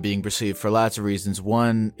as though I'm being perceived for lots of reasons.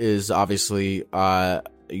 One is obviously, I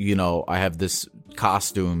have this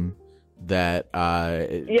costume that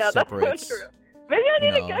separates. That's so true. Maybe I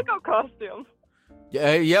need a gecko costume.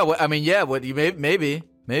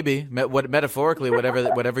 Maybe what metaphorically,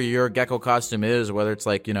 whatever your gecko costume is, whether it's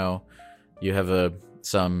like, you have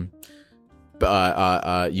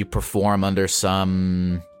you perform under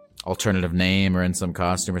some alternative name or in some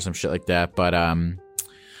costume or some shit like that, but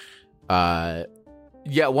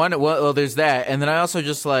there's that, and then I also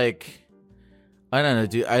just like, I don't know,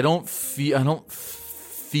 dude, I don't feel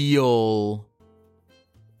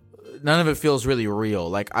none of it feels really real.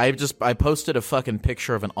 Like I posted a fucking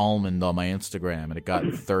picture of an almond on my Instagram and it got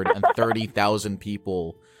 30,000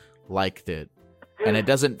 people liked it. And it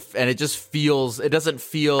doesn't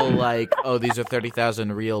feel like, oh, these are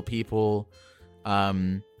 30,000 real people.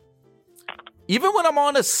 Even when I'm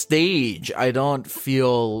on a stage, I don't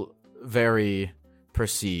feel very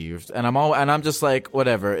perceived. And I'm just like,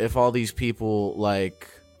 whatever. If all these people, like,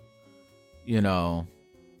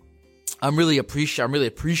 I'm really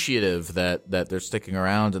appreciative that they're sticking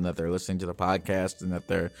around and that they're listening to the podcast and that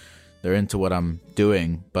they're into what I'm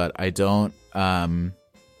doing. But I don't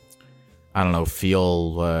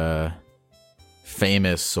feel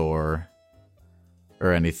famous or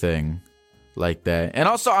anything like that. And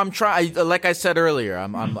also, I'm trying. Like I said earlier, I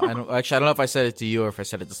don't know if I said it to you or if I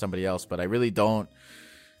said it to somebody else, but I really don't.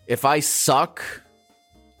 If I suck,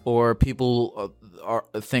 or people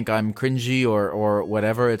think I'm cringy or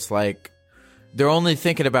whatever, it's like they're only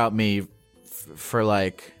thinking about me for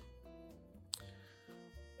like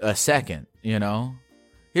a second.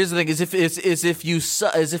 Here's the thing: is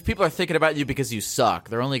if people are thinking about you because you suck,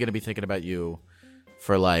 they're only going to be thinking about you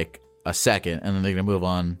for like a second, and then they're going to move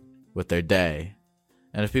on with their day.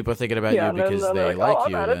 And if people are thinking about you because they like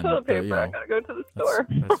you, then I gotta go to the store.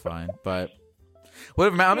 That's fine. But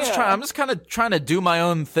whatever, man. I'm just kind of trying to do my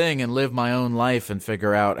own thing and live my own life and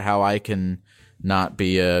figure out how I can not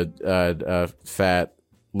be a fat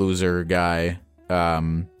loser guy.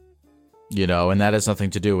 And that has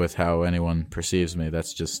nothing to do with how anyone perceives me.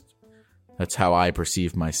 That's how I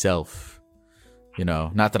perceive myself.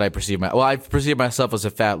 Not that I perceive myself as a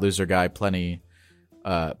fat loser guy plenty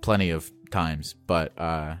of times, but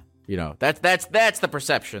that's the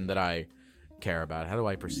perception that I care about. How do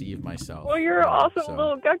I perceive myself? Well, you're an awesome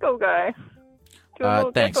little gecko guy.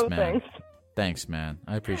 Thanks, gecko man. Things. Thanks, man.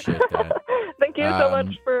 I appreciate that. Thank you so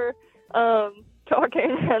much for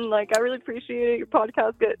talking, and I really appreciate it. Your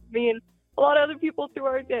podcast get me and a lot of other people through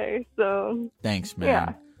our day. So thanks, man.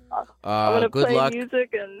 Yeah. I'm gonna good play luck.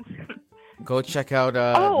 music and go check out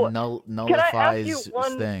Nullify's can I ask you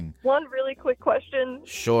thing. One really quick question?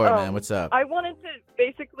 Sure, man. What's up? I wanted to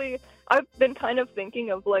I've been kind of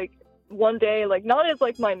thinking of one day, not as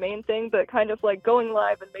my main thing, but kind of going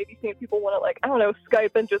live and maybe seeing people want to I don't know,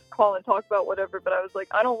 Skype and just call and talk about whatever. But I was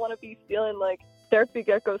I don't want to be stealing Therapy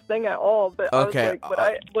Gecko's thing at all. But okay,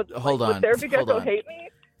 I was would Therapy Gecko hate me?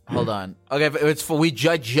 Hold on. Okay, we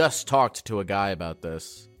just talked to a guy about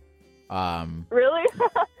this. Really?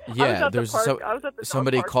 Yeah, there's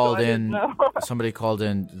somebody called in. Somebody called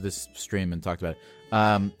in this stream and talked about it.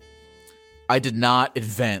 I did not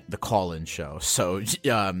invent the call-in show, so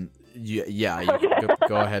go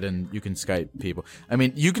ahead and you can Skype people. I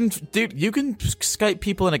mean, you can Skype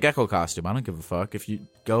people in a gecko costume. I don't give a fuck if you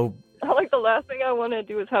go. The last thing I want to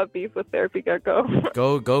do is have beef with Therapy Gecko.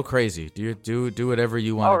 Go crazy. Do whatever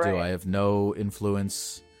you want to do. Right. I have no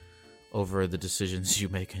influence over the decisions you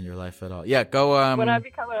make in your life at all. Yeah, go. When I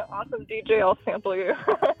become an awesome DJ, I'll sample you.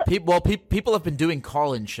 People have been doing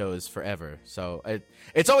call-in shows forever, so I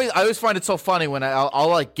always find it so funny when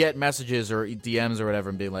I'll get messages or DMs or whatever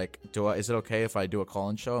and be like, is it okay if I do a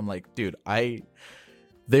call-in show? I'm like, dude,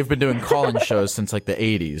 they've been doing call-in shows since the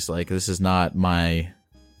 80s. This is not my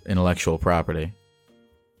intellectual property.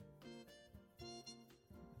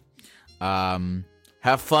 Have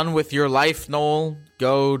fun with your life, Noel.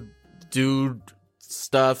 Go do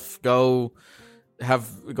stuff. Go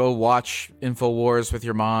go watch InfoWars with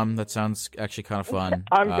your mom. That sounds actually kind of fun.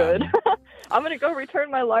 I'm good. I'm going to go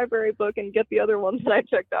return my library book and get the other ones that I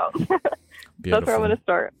checked out. That's where I'm going to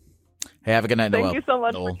start. Hey, have a good night, Noel. Thank you so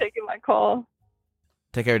much for taking my call.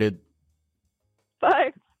 Take care, dude.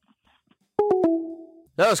 Bye.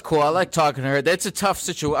 That was cool. I like talking to her. That's a tough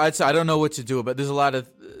situation. I don't know what to do, but there's a lot of...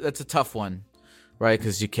 That's a tough one, right?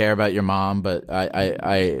 Because you care about your mom, but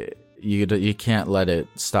you can't let it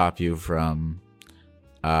stop you from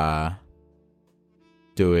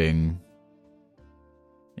doing,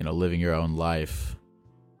 living your own life.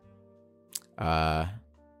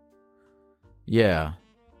 Yeah.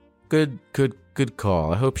 Good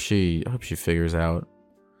call. I hope she figures out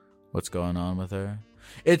what's going on with her.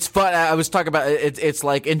 It's fun. I was talking about it's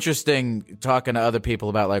like interesting talking to other people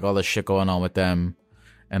about like all the shit going on with them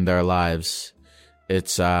and their lives. It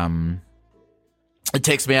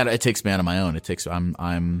takes me out of my own. It's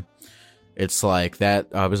like that.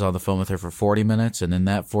 I was on the phone with her for 40 minutes, and in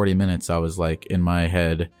that 40 minutes, I was like in my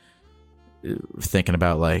head thinking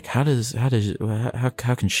about like how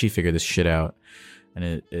can she figure this shit out?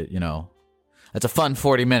 And it's a fun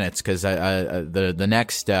 40 minutes because the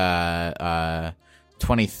next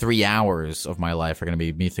 23 hours of my life are going to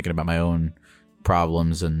be me thinking about my own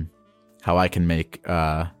problems and how I can make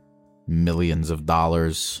millions of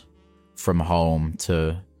dollars from home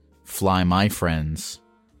to fly my friends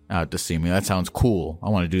out to see me. That sounds cool. I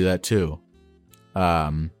want to do that too.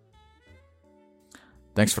 Thanks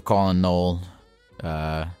for calling, Noel.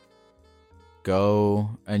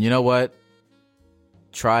 Go and you know what?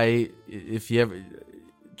 Try eating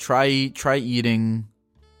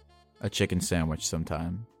a chicken sandwich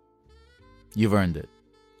sometime. You've earned it.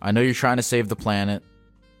 I know you're trying to save the planet.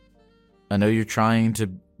 I know you're trying to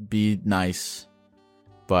be nice,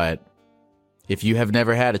 but if you have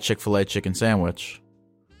never had a Chick-fil-A chicken sandwich,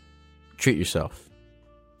 treat yourself.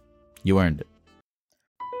 You earned it.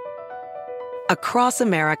 Across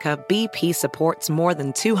America, BP supports more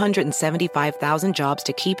than 275,000 jobs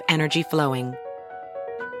to keep energy flowing.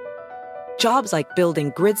 Jobs like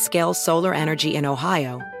building grid-scale solar energy in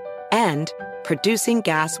Ohio and producing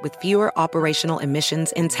gas with fewer operational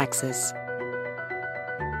emissions in Texas.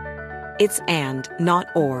 It's and, not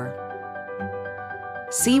or.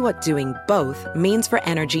 See what doing both means for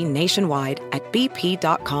energy nationwide at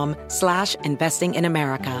bp.com/investing in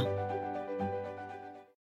America.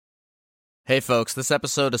 Hey folks, this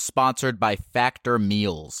episode is sponsored by Factor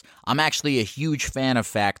Meals. I'm actually a huge fan of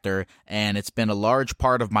Factor, and it's been a large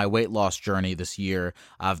part of my weight loss journey this year.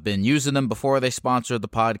 I've been using them before they sponsored the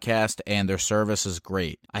podcast, and their service is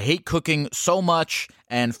great. I hate cooking so much,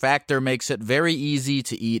 and Factor makes it very easy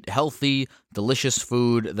to eat healthy, delicious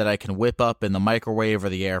food that I can whip up in the microwave or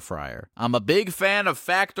the air fryer. I'm a big fan of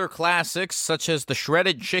Factor classics such as the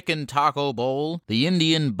shredded chicken taco bowl, the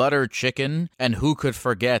Indian butter chicken, and who could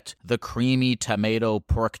forget the creamy tomato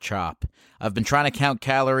pork chop. I've been trying to count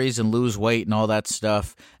calories and lose weight and all that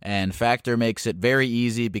stuff, and Factor makes it very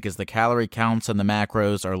easy because the calorie counts and the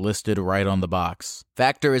macros are listed right on the box.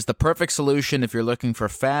 Factor is the perfect solution if you're looking for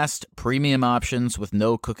fast, premium options with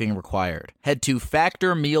no cooking required. Head to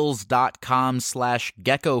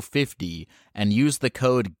factormeals.com/gecko50 and use the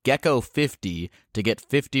code GECKO50 to get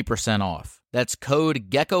 50% off. That's code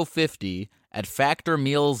GECKO50 at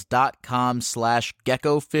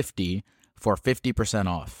factormeals.com/gecko50 for 50%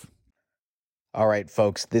 off. All right,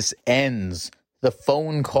 folks, this ends the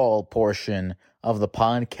phone call portion of the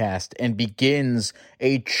podcast and begins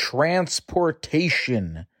a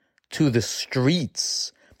transportation to the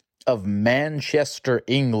streets of Manchester,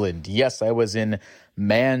 England. Yes, I was in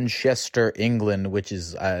Manchester, England, which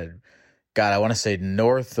is, I want to say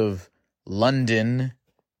north of London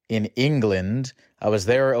in England. I was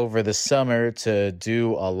there over the summer to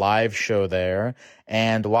do a live show there.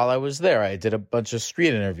 And while I was there, I did a bunch of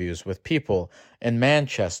street interviews with people in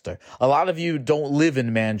Manchester. A lot of you don't live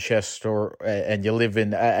in Manchester and you live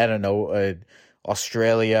in,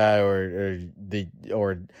 Australia or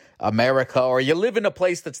America, or you live in a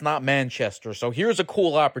place that's not Manchester. So here's a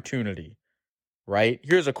cool opportunity, right?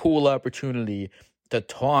 Here's a cool opportunity to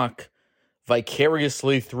talk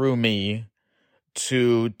vicariously through me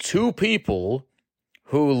to two people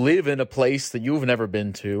who live in a place that you've never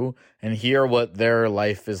been to and hear what their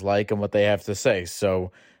life is like and what they have to say.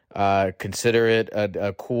 So consider it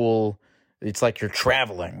a cool, it's like you're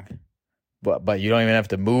traveling, but you don't even have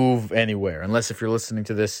to move anywhere, unless if you're listening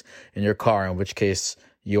to this in your car, in which case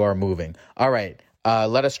you are moving. All right,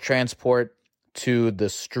 let us transport to the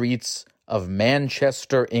streets of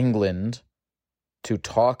Manchester, England, to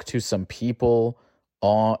talk to some people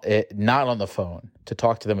not on the phone, to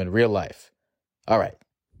talk to them in real life. All right.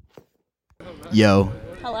 Yo,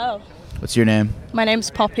 Hello. what's your name? My name's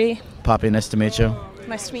Poppy. Poppy, nice to meet you.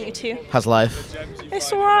 Nice to meet you too. How's life?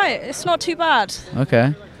 It's alright. It's not too bad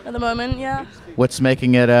Okay. at the moment, yeah. What's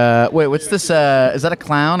making it, wait, what's this, is that a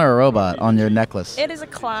clown or a robot on your necklace? It is a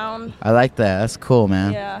clown. I like that. That's cool,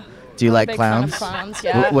 man. Yeah. Do you I'm a like big fan of clowns? clowns,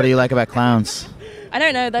 yeah. What do you like about clowns? I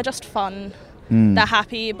don't know, they're just fun. Hmm. They're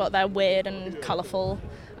happy, but they're weird and colourful.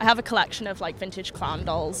 I have a collection of like vintage clown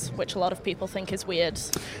dolls, which a lot of people think is weird.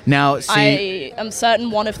 Now, see, I am certain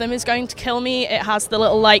one of them is going to kill me. It has the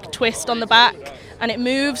little like twist on the back, and it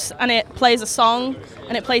moves, and it plays a song,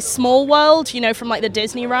 and it plays Small World, you know, from like the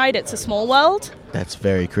Disney ride, It's a Small World. that's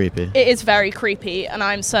very creepy. It is very creepy, and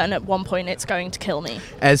I'm certain at one point it's going to kill me.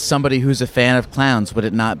 As somebody who's a fan of clowns, would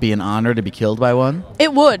it not be an honor to be killed by one?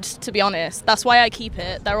 It would, to be honest. That's why I keep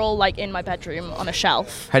it. They're all like in my bedroom on a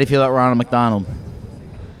shelf. How do you feel about Ronald McDonald?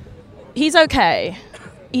 He's okay.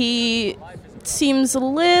 He seems a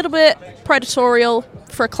little bit predatorial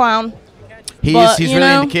for a clown. He's But, really you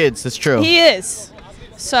know, into kids, that's true. He is.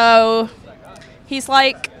 So he's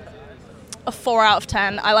like a 4 out of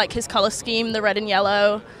 10. I like his color scheme, the red and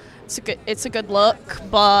yellow. It's a good look,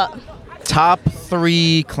 but Top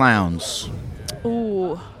 3 clowns.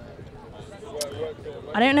 ooh.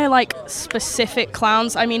 I don't know like specific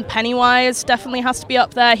clowns. I mean, Pennywise definitely has to be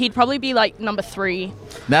up there. He'd probably be like number 3.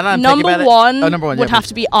 Now that I'm thinking about Number it- one, oh, number one would yeah, have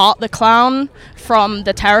to be Art the Clown from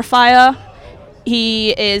The Terrifier.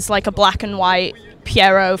 He is like a black and white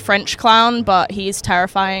Pierrot French clown, but he's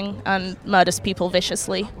terrifying and murders people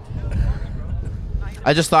viciously.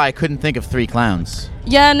 I just thought I couldn't think of 3 clowns.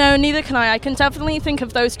 Yeah, no, neither can I. I can definitely think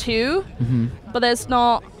of those 2, Mm-hmm. but there's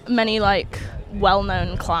not many like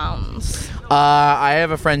well-known clowns. I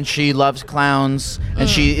have a friend, she loves clowns, and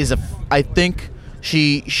she is I think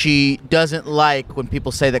she doesn't like when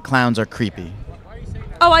people say that clowns are creepy.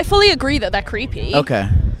 Oh, I fully agree that they're creepy. Okay.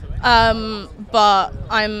 But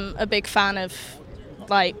I'm a big fan of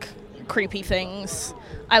like creepy things.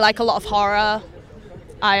 I like a lot of horror.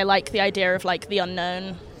 I like the idea of like the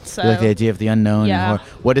unknown. So You like the idea of the unknown Yeah. and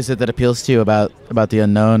horror. What is it that appeals to you about the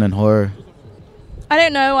unknown and horror? I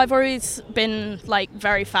don't know. I've always been like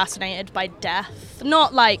very fascinated by death.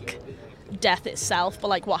 Not like death itself, but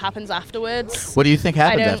like what happens afterwards. What do you think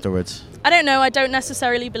happens don't- afterwards? I don't know. I don't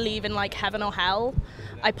necessarily believe in like heaven or hell.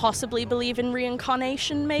 I possibly believe in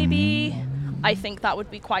reincarnation, maybe. I think that would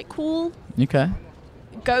be quite cool. Okay.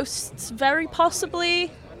 Ghosts, very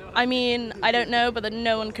possibly. I mean, I don't know, but then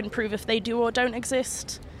no one can prove if they do or don't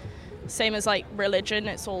exist. Same as like religion,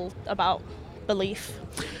 it's all about belief.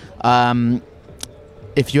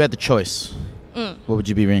 If you had the choice, what would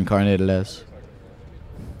you be reincarnated as?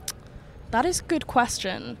 That is a good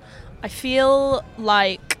question. I feel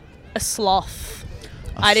like a sloth.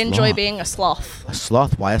 I'd enjoy sloth. being a sloth. A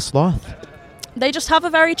sloth? Why a sloth? They just have a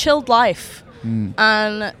very chilled life.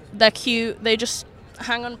 And they're cute. They just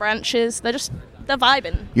hang on branches. They're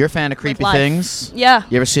vibing. You're a fan of creepy life. things? Yeah.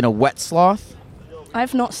 You ever seen a wet sloth?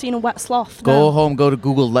 I've not seen a wet sloth. Go no. home, go to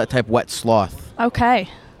Google, type wet sloth. Okay.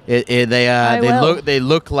 They will.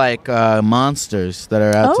 look like monsters that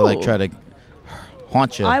are out to like Oh. try to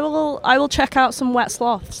haunt you. I will check out some wet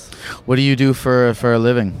sloths. What do you do for a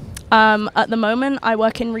living? At the moment, I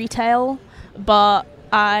work in retail, but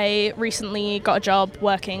I recently got a job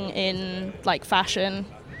working in like fashion.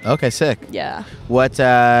 Okay, sick. Yeah. What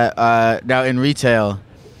now in retail?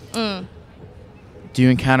 Do you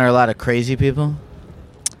encounter a lot of crazy people?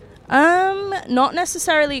 Not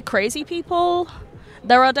necessarily crazy people.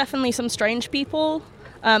 There are definitely some strange people.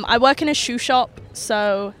 I work in a shoe shop,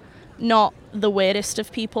 so not the weirdest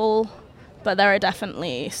of people, but there are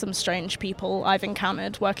definitely some strange people I've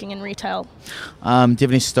encountered working in retail. Do you have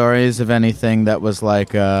any stories of anything that was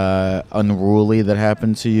like unruly that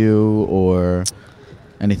happened to you or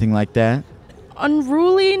anything like that?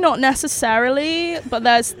 Unruly, not necessarily, but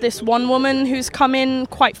there's this one woman who's come in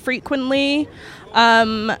quite frequently,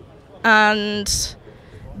 and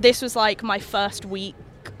this was like my first week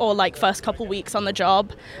or like first couple weeks on the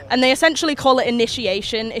job, and they essentially call it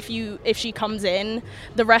initiation. If she comes in,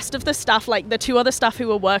 the rest of the staff, like the 2 other staff who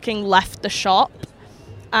were working, left the shop,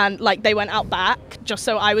 and like they went out back just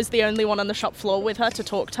so I was the only one on the shop floor with her to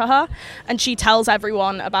talk to her. And she tells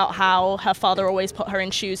everyone about how her father always put her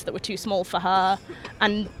in shoes that were too small for her,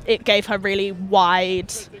 and it gave her really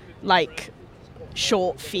wide, like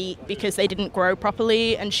short feet because they didn't grow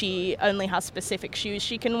properly, and she only has specific shoes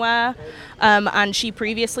she can wear. And she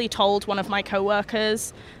previously told one of my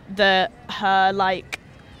co-workers that her like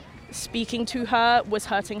speaking to her was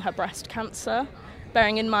hurting her breast cancer,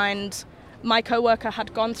 bearing in mind my co-worker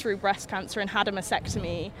had gone through breast cancer and had a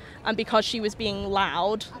mastectomy, and because she was being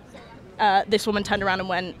loud, this woman turned around and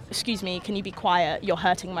went, "Excuse me, can you be quiet? You're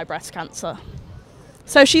hurting my breast cancer."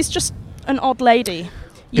 So she's just an odd lady.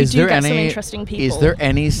 You do get some interesting people. Is there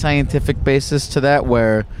any scientific basis to that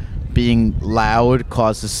where being loud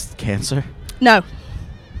causes cancer? No.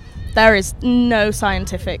 There is no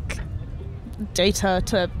scientific data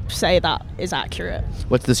to say that is accurate.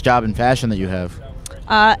 What's this job in fashion that you have?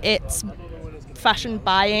 It's fashion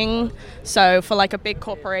buying. So for like a big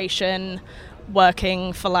corporation,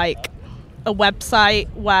 working for like a website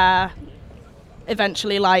where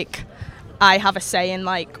eventually like I have a say in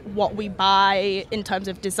like what we buy in terms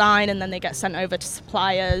of design, and then they get sent over to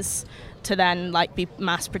suppliers to then like be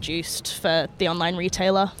mass produced for the online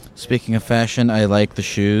retailer. Speaking of fashion, I like the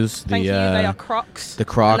shoes. Thank you. They are Crocs. The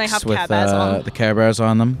Crocs, and they have with Care Bears on. The Care Bears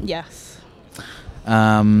on them. Yes.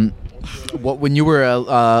 When you were a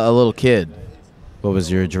little kid, what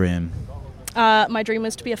was your dream? My dream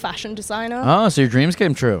was to be a fashion designer. Oh, so your dreams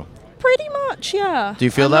came true. Pretty much, yeah. Do you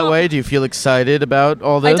feel that way? Do you feel excited about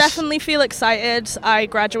all this? I definitely feel excited. I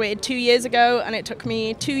graduated 2 years ago, and it took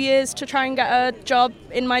me 2 years to try and get a job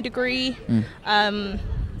in my degree.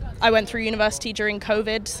 I went through university during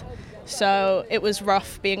COVID, so it was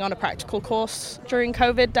rough being on a practical course during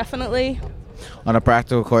COVID, definitely. On a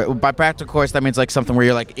practical course. By practical course, that means like something where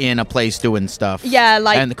you're like in a place doing stuff. Yeah,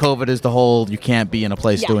 like. And the COVID is the whole you can't be in a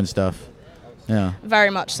place doing stuff. Yeah.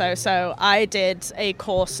 Very much so. So I did a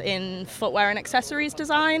course in footwear and accessories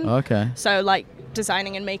design. Okay. So like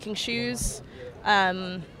designing and making shoes.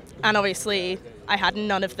 And obviously I had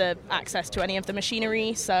none of the access to any of the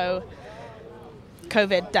machinery. So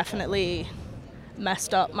COVID definitely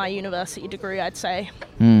messed up my university degree, I'd say.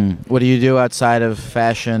 What do you do outside of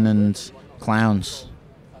fashion and clowns?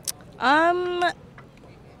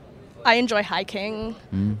 I enjoy hiking.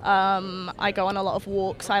 I go on a lot of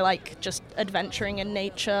walks. I like just adventuring in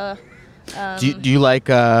nature. Do you like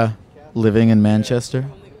living in Manchester?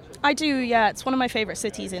 I do, yeah. It's one of my favourite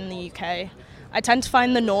cities in the UK. I tend to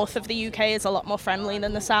find the north of the UK is a lot more friendly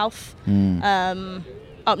than the south.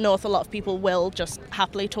 Up north, a lot of people will just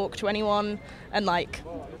happily talk to anyone. And like,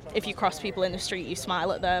 if you cross people in the street, you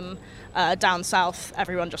smile at them. Down south,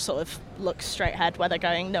 everyone just sort of looks straight ahead where they're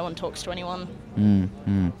going. No one talks to anyone.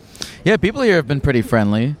 Yeah, people here have been pretty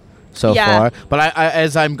friendly so far. But I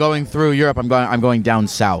as I'm going through Europe, I'm going down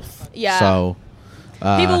south. Yeah. So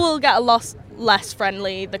people will get a lot less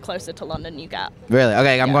friendly the closer to London you get. Really?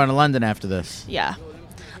 Okay, I'm going to London after this. Yeah.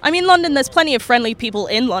 I mean, London, there's plenty of friendly people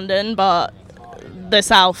in London, but the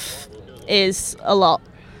south is a lot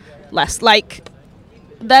less. Like,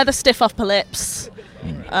 they're the stiff upper lips.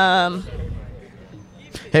 Hey,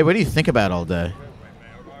 what do you think about all day?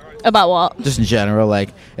 About what? Just in general,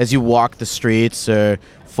 like, as you walk the streets or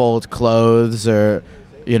fold clothes or,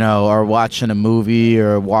 you know, or watching a movie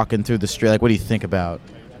or walking through the street, like, what do you think about?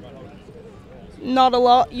 Not a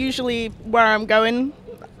lot. Usually where I'm going,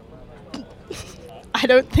 I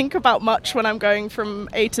don't think about much when I'm going from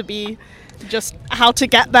A to B. Just how to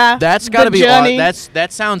get there. That's gotta be that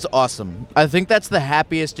sounds awesome. I think that's the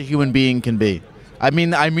happiest a human being can be. I mean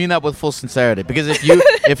that with full sincerity. Because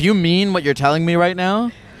if you mean what you're telling me right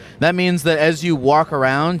now, that means that as you walk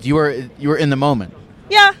around, you're in the moment.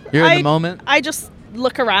 Yeah, you're in the moment. I just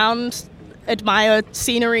look around, admire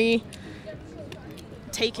scenery,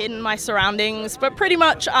 take in my surroundings, but pretty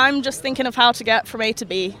much I'm just thinking of how to get from A to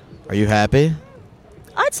B. Are you happy?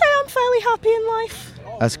 I'd say I'm fairly happy in life.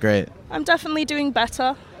 That's great. I'm definitely doing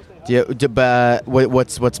better.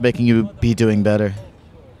 What's making you be doing better?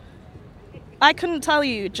 I couldn't tell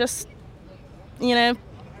you. Just,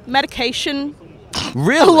 medication.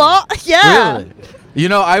 Really? A lot? Yeah. Really? You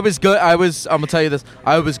know, I'm gonna tell you this.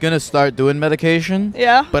 I was gonna start doing medication.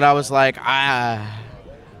 Yeah. But I was like, I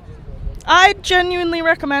genuinely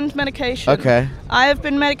recommend medication. Okay. I have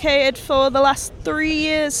been medicated for the last 3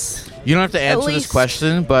 years. You don't have to answer this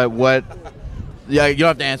question, but what? Yeah, you don't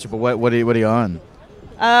have to answer, but what are you on?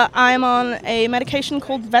 I'm on a medication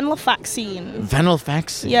called venlafaxine.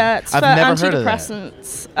 Venlafaxine? Yeah, it's for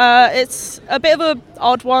antidepressants. It's a bit of an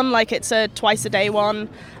odd one, like it's a twice-a-day one.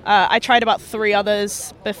 I tried about 3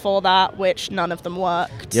 others before that, which none of them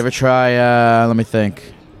worked. You ever try, let me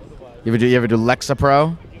think. You ever do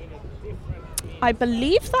Lexapro? I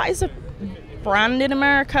believe that is a brand in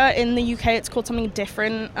America. In the UK, it's called something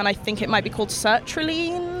different, and I think it might be called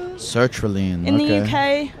sertraline. Sertraline, in the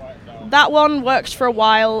UK. That one worked for a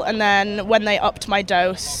while, and then when they upped my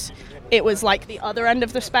dose, it was like the other end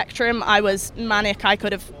of the spectrum. I was manic. I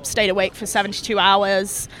could have stayed awake for 72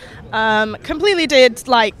 hours. Completely did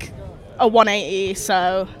like a 180,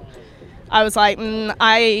 so I was like,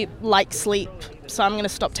 I like sleep, so I'm going to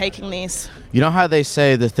stop taking these. You know how they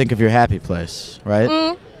say to think of your happy place,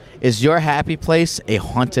 right? Is your happy place a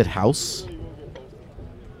haunted house?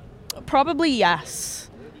 Probably yes.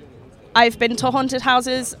 I've been to haunted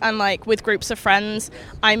houses, and like with groups of friends,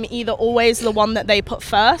 I'm either always the one that they put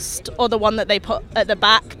first or the one that they put at the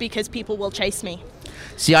back because people will chase me.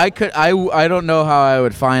 See, I don't know how I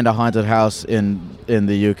would find a haunted house in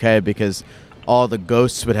the UK because all the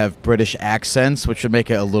ghosts would have British accents, which would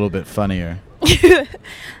make it a little bit funnier.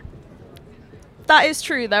 That is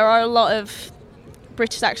true. There are a lot of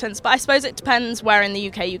British accents, but I suppose it depends where in the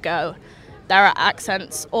UK you go. There are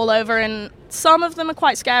accents all over, and some of them are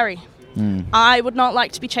quite scary. I would not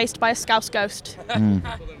like to be chased by a Scouse ghost.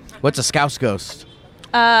 What's a Scouse ghost?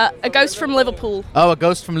 A ghost from Liverpool. Oh, a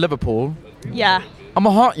ghost from Liverpool? Yeah. I'm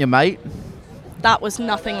gonna haunt you, mate. That was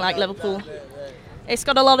nothing like Liverpool. It's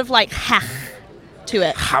got a lot of like ha to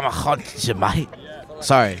it. I'm gonna haunt you, mate.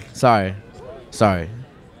 Sorry.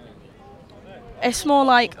 It's more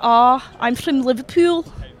like, I'm from Liverpool.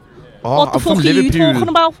 Oh, What the fuck are you talking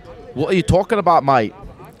about? What are you talking about, mate?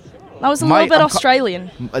 That was a Mate, little bit I'm Australian.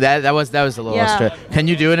 That was a little Yeah. Australian. Can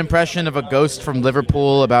you do an impression of a ghost from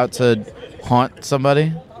Liverpool about to haunt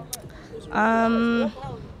somebody?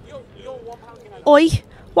 Oi,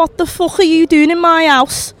 what the fuck are you doing in my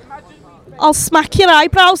house? I'll smack your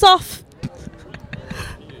eyebrows off.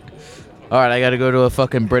 All right, I gotta go to a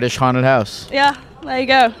fucking British haunted house. Yeah, there you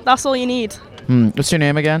go. That's all you need. What's your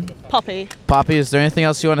name again? Poppy. Poppy, is there anything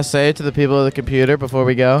else you want to say to the people of the computer before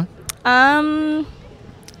we go?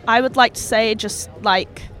 I would like to say just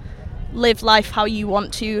like live life how you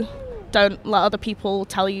want to. Don't let other people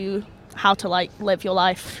tell you how to like live your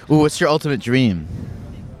life. Ooh, what's your ultimate dream?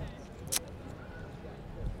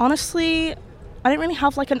 Honestly, I don't really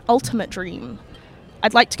have like an ultimate dream.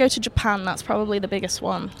 I'd like to go to Japan. That's probably the biggest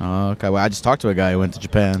one. Oh, okay. Well, I just talked to a guy who went to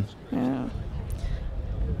Japan. Yeah.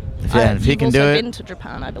 If he can do You've also it. been to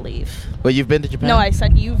Japan, I believe. Well, you've been to Japan? No, I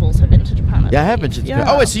said you've also been to Japan. Yeah, I have been to Japan.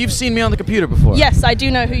 Yeah. Oh, wait, so you've seen me on the computer before? Yes, I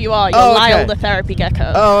do know who you are. You're Oh, okay. Lyle, the therapy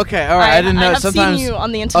gecko. Oh, okay. All right. I didn't know. I have Sometimes seen you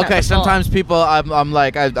on the internet. Okay, before. sometimes people, I'm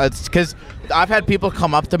like, because I've had people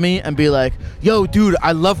come up to me and be like, "Yo, dude,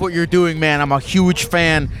 I love what you're doing, man. I'm a huge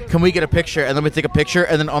fan. Can we get a picture?" And then we take a picture,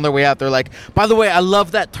 and then on their way out, they're like, "By the way, I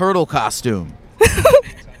love that turtle costume."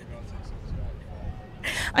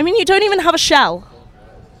 I mean, you don't even have a shell.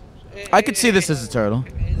 I could see this as a turtle.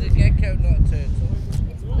 Is a gecko not a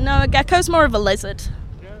turtle? No, a gecko's more of a lizard.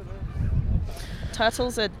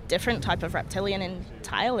 Turtle's a different type of reptilian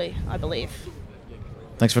entirely, I believe.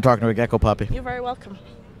 Thanks for talking to a gecko puppy. You're very welcome.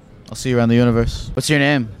 I'll see you around the universe. What's your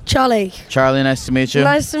name? Charlie. Charlie, nice to meet you.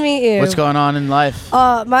 Nice to meet you. What's going on in life?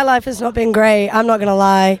 My life has not been great, I'm not going to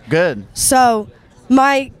lie. Good. So,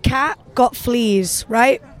 my cat got fleas,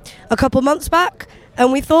 right? A couple months back,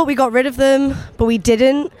 and we thought we got rid of them, but we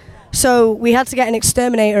didn't. So, we had to get an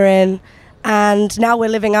exterminator in, and now we're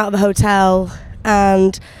living out of a hotel,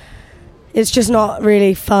 and it's just not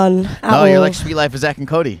really fun at all. Oh, you're like Sweet Life of Zach and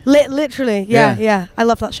Cody. Literally, yeah. I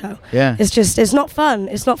love that show. Yeah. It's not fun.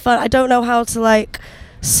 It's not fun. I don't know how to, like,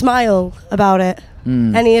 smile about it.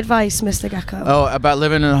 Any advice, Mr. Gecko? Oh, about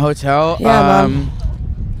living in a hotel? Yeah, man.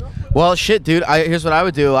 Well, shit, dude. Here's what I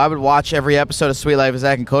would do. I would watch every episode of Sweet Life of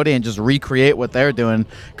Zach and Cody and just recreate what they're doing.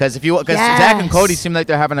 Because Zach and Cody seem like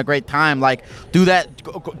they're having a great time. Like, do that.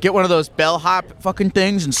 Get one of those bellhop fucking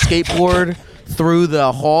things and skateboard through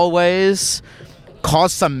the hallways.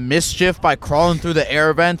 Cause some mischief by crawling through the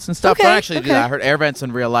air vents and stuff. Okay, Don't actually do that. I heard air vents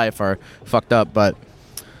in real life are fucked up, but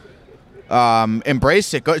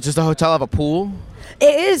embrace it. Does the hotel have a pool?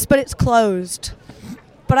 It is, but it's closed.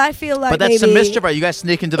 But I feel like But that's some mischief, right? You guys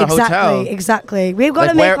sneak into the hotel. Exactly. We've got Like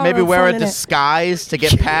to make our maybe own wear fun a in it. disguise to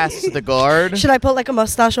get past the guard. Should I put like a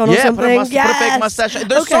mustache on or Yeah, something? put a fake mustache.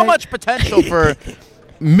 There's so Okay. much potential for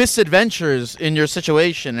misadventures in your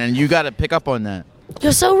situation, and you got to pick up on that.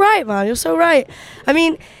 You're so right, man. You're so right. I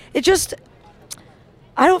mean,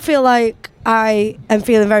 I don't feel like I am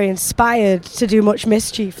feeling very inspired to do much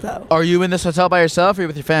mischief, though. Are you in this hotel by yourself, or are you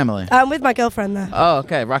with your family? I'm with my girlfriend there. Oh,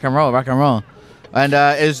 okay. Rock and roll, rock and roll. And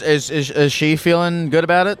is she feeling good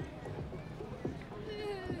about it?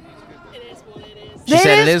 She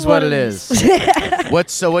said it is what it is.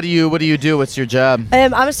 What do you do? What's your job?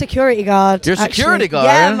 I'm a security guard. You're a security actually. guard?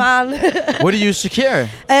 Yeah, man. What do you secure?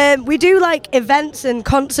 We do like events and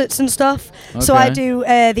concerts and stuff. So I Okay. do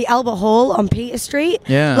the Albert Hall on Peter Street.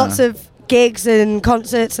 Yeah. Lots of gigs and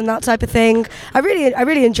concerts and that type of thing. I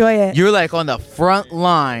really enjoy it. You're like on the front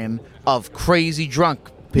line of crazy drunk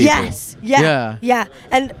people. Yes, yeah.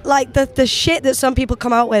 And like the shit that some people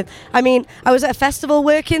come out with. I mean, I was at a festival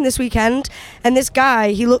working this weekend, and this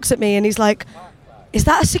guy, he looks at me and he's like, "Is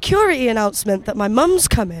that a security announcement that my mum's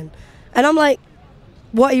coming?" And I'm like,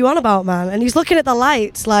 what are you on about, man? And he's looking at the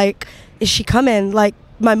lights like, is she coming? Like,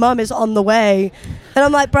 my mum is on the way. And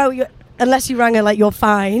I'm like, bro, unless you rang her, like, you're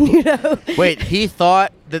fine, you know? Wait, he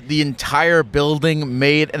thought that the entire building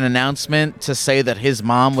made an announcement to say that his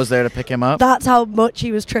mom was there to pick him up? That's how much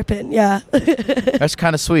he was tripping, yeah. That's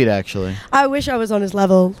kind of sweet, actually. I wish I was on his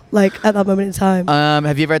level, like, at that moment in time.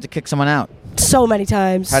 Have you ever had to kick someone out? So many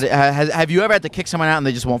times. Have you ever had to kick someone out and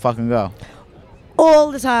they just won't fucking go?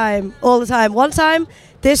 All the time. One time,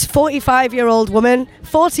 this 45-year-old woman,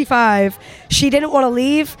 45, she didn't want to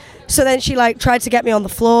leave, so then she, like, tried to get me on the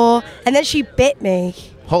floor, and then she bit me.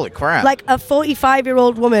 Holy crap. Like, a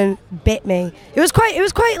 45-year-old woman bit me. It was quite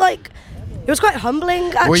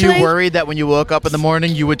humbling, actually. Were you worried that when you woke up in the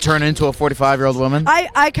morning, you would turn into a 45-year-old woman?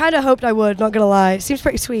 I kind of hoped I would, not going to lie. It seems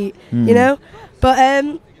pretty sweet, you know? But,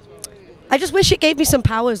 I just wish it gave me some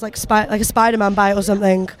powers, like a Spider-Man bite or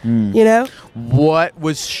something, you know? What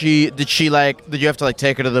was did you have to, like,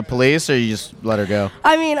 take her to the police, or you just let her go?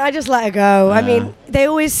 I mean, I just let her go. I mean, they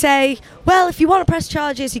always say, well, if you want to press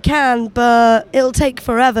charges, you can, but it'll take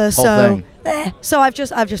forever, Whole thing. So I've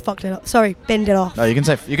just fucked it up. Sorry, binned it off. No, you can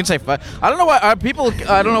say I don't know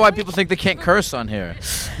why people think they can't curse on here.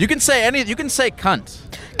 You can say cunt.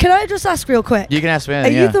 Can I just ask real quick? You can ask me Are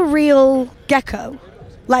anything, you the real gecko?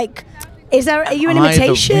 Like, are you an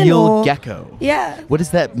imitation? The real or gecko? Yeah. What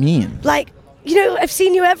does that mean? Like, you know, I've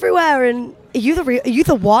seen you everywhere, and are you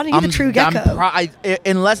the one? Are you the true gecko?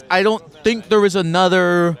 Unless I don't think there is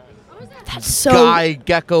another so guy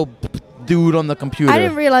gecko dude on the computer. I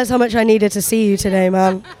didn't realize how much I needed to see you today,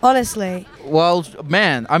 man. Honestly. Well,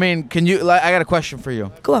 man, I mean, I got a question for you.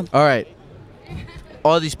 Go on. All right.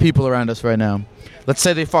 All these people around us right now. Let's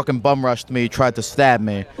say they fucking bum rushed me, tried to stab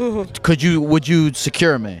me. Mm-hmm. Would you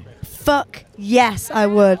secure me? Fuck yes, I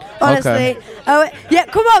would. Honestly. Okay. Oh, yeah,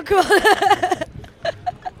 come on.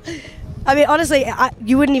 I mean, honestly,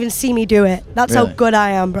 you wouldn't even see me do it. That's Really? how good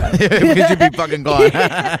I am, bro. Because you'd be fucking gone.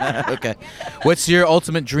 Okay. What's your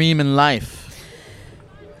ultimate dream in life?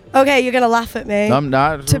 Okay, you're going to laugh at me. I'm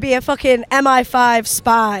not. To be a fucking MI5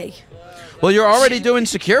 spy. Well, you're already doing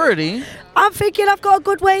security. I'm thinking I've got a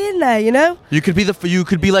good way in there, you know? You could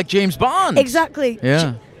be like James Bond. Exactly.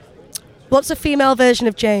 Yeah. What's a female version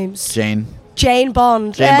of James? Jane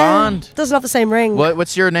Bond. Jane Bond. Doesn't have the same ring.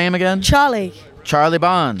 What's your name again? Charlie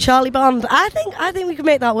Bond. I think we could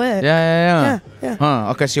make that work. Yeah. Yeah.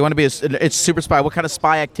 Huh. Okay, so you want to be it's super spy. What kind of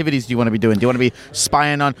spy activities do you want to be doing? Do you want to be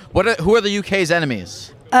spying on who are the UK's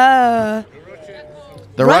enemies? The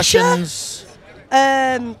Russia? Russians.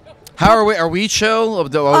 How are we chill?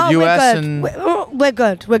 The US and we're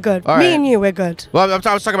good. All Me right. and you, we're good. Well, I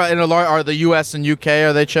was talking about are the US and UK,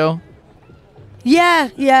 are they chill? Yeah.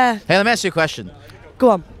 Hey, let me ask you a question. Go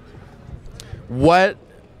on. What?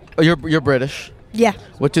 You're British. Yeah.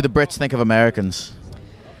 What do the Brits think of Americans?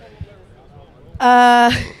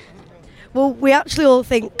 Well, we actually all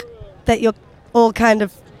think that you're all kind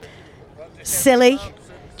of silly.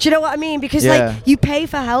 Do you know what I mean? Because, like, you pay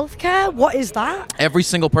for healthcare? What is that? Every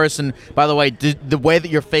single person, by the way, the way that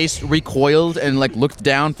your face recoiled and, like, looked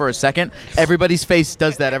down for a second, everybody's face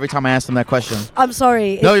does that every time I ask them that question. I'm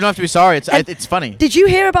sorry. No, you don't have to be sorry. It's funny. Did you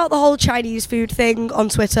hear about the whole Chinese food thing on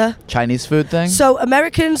Twitter? Chinese food thing? So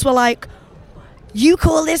Americans were like, you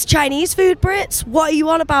call this Chinese food, Brits? What are you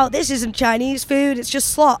on about? This isn't Chinese food. It's just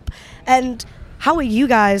slop. And how are you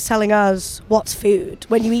guys telling us what's food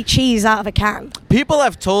when you eat cheese out of a can? People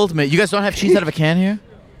have told me. You guys don't have cheese out of a can here?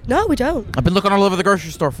 No, we don't. I've been looking all over the grocery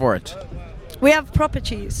store for it. We have proper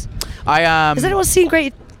cheese. Has anyone seen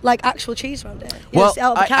great, like, actual cheese around here? Well,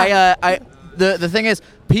 out of a can. the thing is,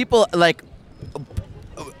 people, like,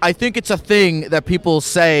 I think it's a thing that people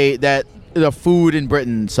say that the food in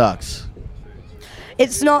Britain sucks.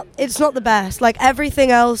 It's not the best. Like, everything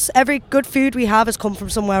else, every good food we have has come from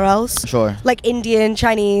somewhere else. Sure. Like Indian,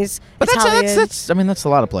 Chinese, but Italian. that's a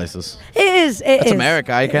lot of places. It is. That's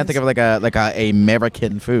America. I can't think of like a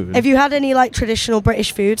American food. Have you had any, like, traditional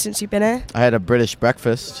British food since you've been here? I had a British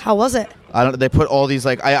breakfast. How was it? They put all these,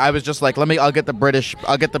 like, I was just like, I'll get the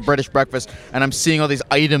British breakfast, and I'm seeing all these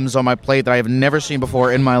items on my plate that I have never seen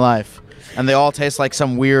before in my life. And they all taste like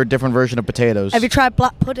some weird different version of potatoes. Have you tried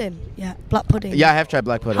black pudding? Yeah, black pudding. Yeah, I have tried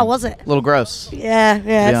black pudding. How was it? A little gross. Yeah.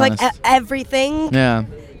 It's honest. Like everything. Yeah.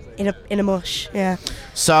 In a mush. Yeah.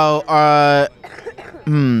 So,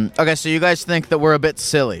 okay, so you guys think that we're a bit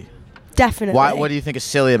silly. Definitely. Why? What do you think is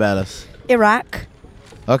silly about us? Iraq.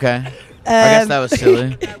 Okay. I guess that was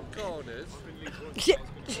silly.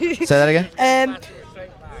 Say that again.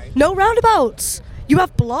 No roundabouts. You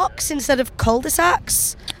have blocks instead of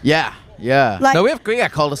cul-de-sacs. Yeah. Like, no, we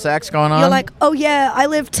got cul-de-sacs going on. You're like, oh yeah, I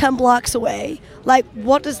live 10 blocks away. Like,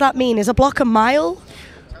 what does that mean? Is a block a mile?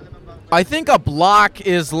 I think a block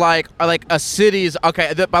is like a city's.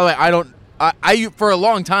 Okay, by the way, I for a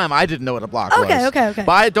long time I didn't know what a block was. Okay.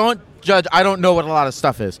 But I don't judge. I don't know what a lot of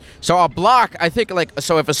stuff is. So a block, I think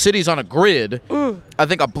so if a city's on a grid, I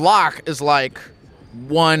think a block is like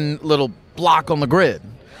one little block on the grid.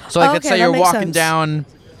 So like let's say you're walking down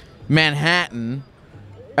Manhattan,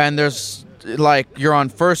 and there's like you're on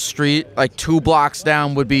 1st Street, like 2 blocks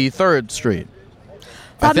down would be 3rd Street.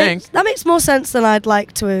 That makes more sense than I'd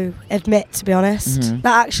like to admit, to be honest. Mm-hmm.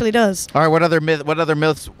 That actually does. All right, what other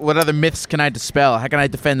myths can I dispel? How can I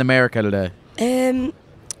defend America today?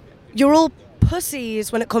 You're all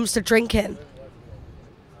pussies when it comes to drinking.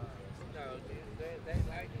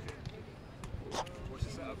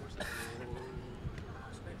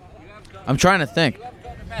 I'm trying to think.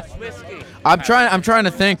 I'm trying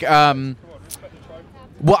to think.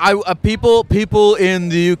 People in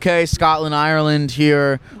the UK, Scotland, Ireland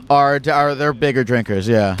here are they're bigger drinkers.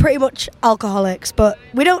 Yeah, Pretty much alcoholics, but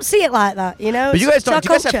we don't see it like that, you know. but you guys don't. It's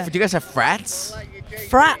Do our you culture. guys have frats?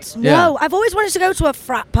 Frats? Yeah. No, I've always wanted to go to a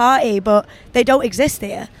frat party, but they don't exist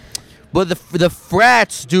here. Well, the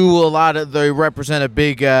frats do a lot of. They represent a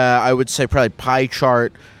big, I would say, probably pie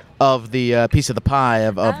chart of the piece of the pie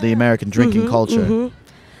of the American drinking culture. Mm-hmm.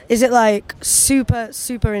 Is it like super,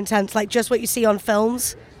 super intense, like just what you see on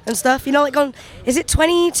films and stuff? You know, like is it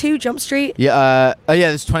 22 Jump Street? Yeah.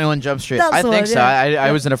 There's 21 Jump Street. That's I the think one, so. yeah.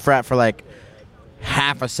 I was in a frat for like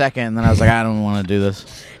half a second, and then I was like, I don't want to do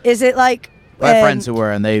this. Is it like? I have friends who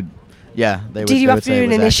were, and they would. Did you have to do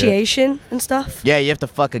an accurate. initiation and stuff? Yeah, you have to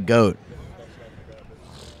fuck a goat.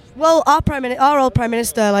 Well, our old prime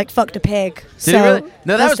minister like fucked a pig. Did he really?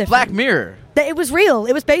 No, that was Black Mirror. It was real.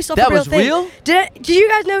 It was based off That a real was thing. real? Did you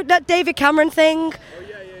guys know that David Cameron thing?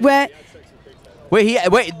 Where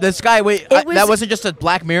that wasn't just a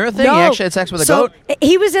Black Mirror thing? No. He actually had sex with a goat?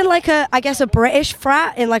 He was in like a British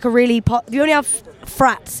frat in like a really you only have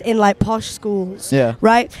frats in like posh schools. Yeah.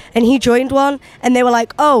 Right? And he joined one and they were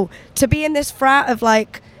like, "Oh, to be in this frat of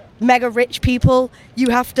like mega rich people, you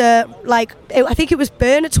have to I think it was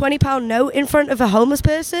burn a £20 note in front of a homeless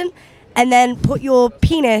person and then put your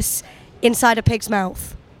penis inside a pig's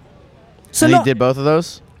mouth." So and he did both of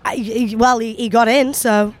those? He got in,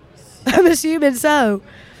 so I'm assuming so.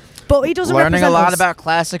 But he doesn't Learning a represent lot us. about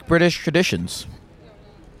classic British traditions.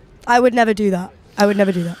 I would never do that.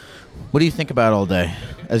 What do you think about all day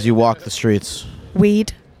as you walk the streets?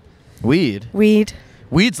 Weed. Weed?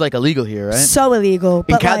 Weed's like illegal here, right? So illegal.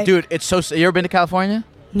 But Dude, it's so. You ever been to California?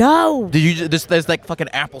 No. There's like fucking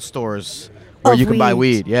Apple stores where you can buy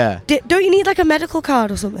weed. Yeah. Don't you need like a medical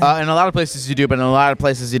card or something? In a lot of places you do, but in a lot of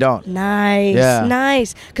places you don't. Nice. Yeah.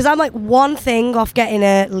 Nice. Because I'm like one thing off getting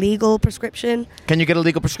a legal prescription. Can you get a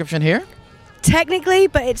legal prescription here? Technically,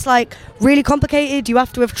 but it's like really complicated. You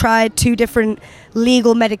have to have tried 2 different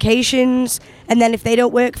legal medications, and then if they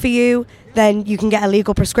don't work for you, then you can get a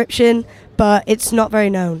legal prescription, but it's not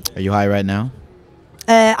very known. Are you high right now?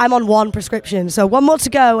 I'm on 1 prescription, so 1 more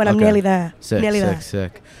to go, and I'm Okay. nearly there.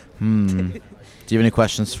 Sick. Do you have any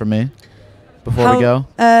questions for me before we go?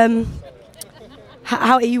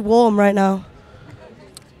 How are you warm right now?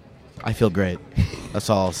 I feel great. That's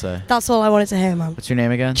all I'll say. That's all I wanted to hear, man. What's your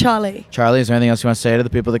name again? Charlie. Charlie, is there anything else you want to say to the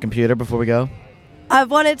people at the computer before we go?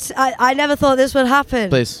 I never thought this would happen.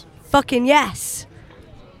 Please. Fucking yes.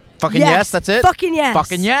 Fucking yes, that's it? Fucking yes.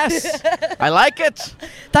 Fucking yes. I like it.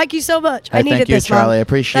 Thank you so much. I needed thank you, this, Charlie. man. I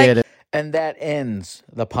appreciate it. And that ends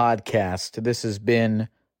the podcast. This has been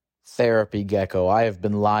Therapy Gecko. I have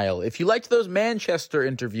been Lyle. If you liked those Manchester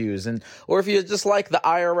interviews, or if you just like the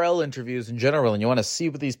IRL interviews in general, and you want to see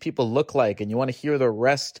what these people look like, and you want to hear the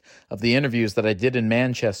rest of the interviews that I did in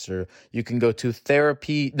Manchester, you can go to You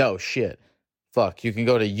can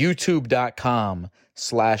go to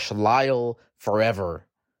youtube.com/Lyle Forever,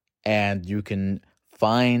 and you can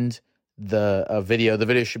find the video. The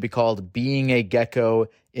video should be called Being a Gecko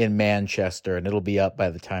in Manchester, and it'll be up by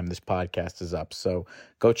the time this podcast is up. So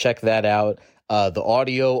go check that out. The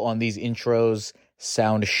audio on these intros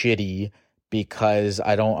sound shitty because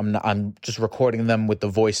I'm just recording them with the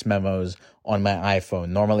voice memos on my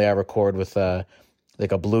iPhone. Normally I record with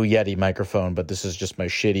like a Blue Yeti microphone, but this is just my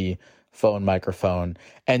shitty phone microphone.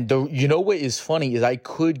 And you know what is funny is I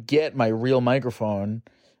could get my real microphone,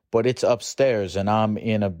 but it's upstairs, and I'm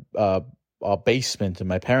in a basement in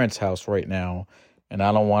my parents' house right now, and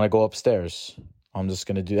I don't want to go upstairs. I'm just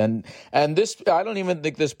gonna do and this. I don't even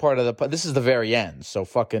think this part of this is the very end. So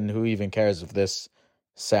fucking who even cares if this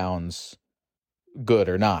sounds good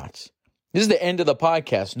or not? This is the end of the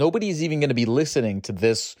podcast. Nobody's even gonna be listening to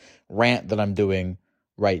this rant that I'm doing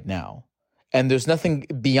right now, and there's nothing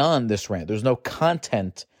beyond this rant. There's no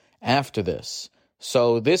content after this.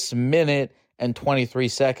 So this minute and 23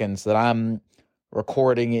 seconds that I'm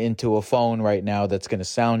recording into a phone right now that's going to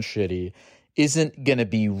sound shitty isn't going to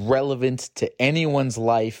be relevant to anyone's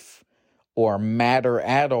life or matter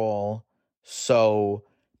at all. So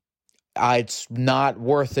it's not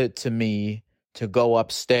worth it to me to go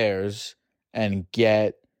upstairs and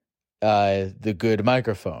get the good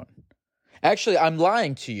microphone. Actually, I'm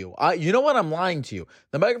lying to you. You know what? I'm lying to you.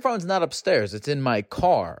 The microphone's not upstairs. It's in my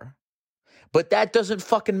car. But that doesn't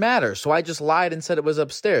fucking matter. So I just lied and said it was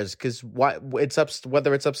upstairs because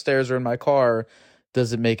whether it's upstairs or in my car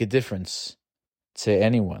doesn't make a difference to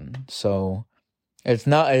anyone. So it's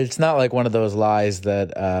not like one of those lies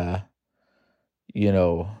that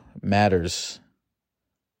matters.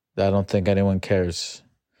 I don't think anyone cares.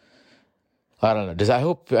 I don't know.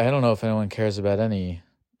 I don't know if anyone cares about any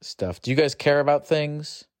stuff. Do you guys care about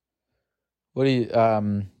things? What do you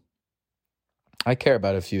I care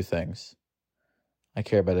about a few things.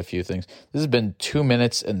 This has been 2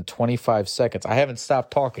 minutes and 25 seconds. I haven't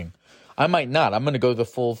stopped talking. I might not. I'm going to go the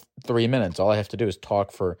full 3 minutes. All I have to do is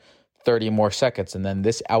talk for 30 more seconds. And then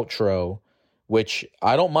this outro, which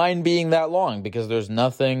I don't mind being that long because there's no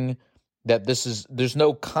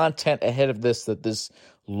content ahead of this that this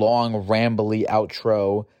long, rambly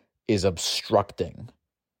outro is obstructing.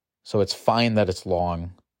 So it's fine that it's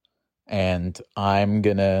long. And I'm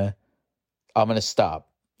gonna stop.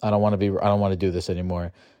 I don't want to do this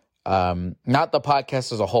anymore. Not the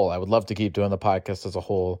podcast as a whole. I would love to keep doing the podcast as a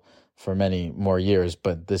whole for many more years,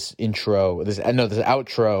 but this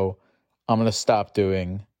outro, I'm going to stop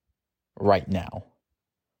doing right now.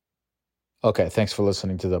 Okay, thanks for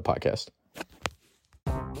listening to the podcast.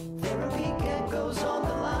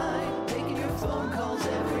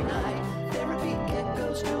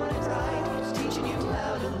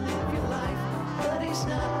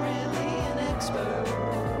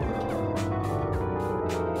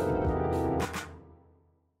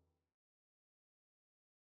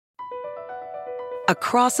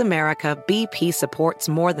 Across America, BP supports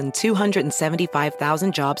more than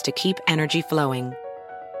 275,000 jobs to keep energy flowing.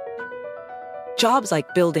 Jobs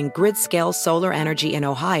like building grid-scale solar energy in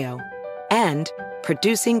Ohio and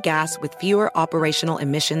producing gas with fewer operational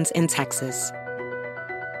emissions in Texas.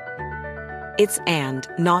 It's and,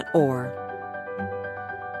 not or.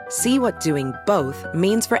 See what doing both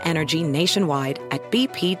means for energy nationwide at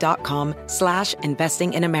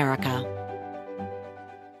bp.com/investing in America.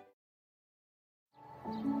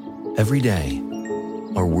 Every day,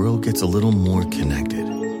 our world gets a little more connected,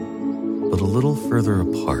 but a little further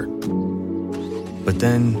apart. But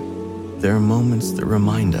then, there are moments that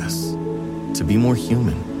remind us to be more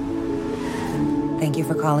human. Thank you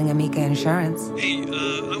for calling Amica Insurance. Hey,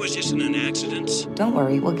 I was just in an accident. Don't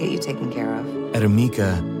worry, we'll get you taken care of. At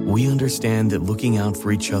Amica, we understand that looking out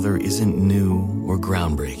for each other isn't new or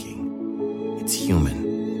groundbreaking. It's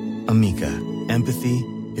human. Amica, empathy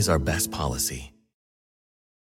is our best policy.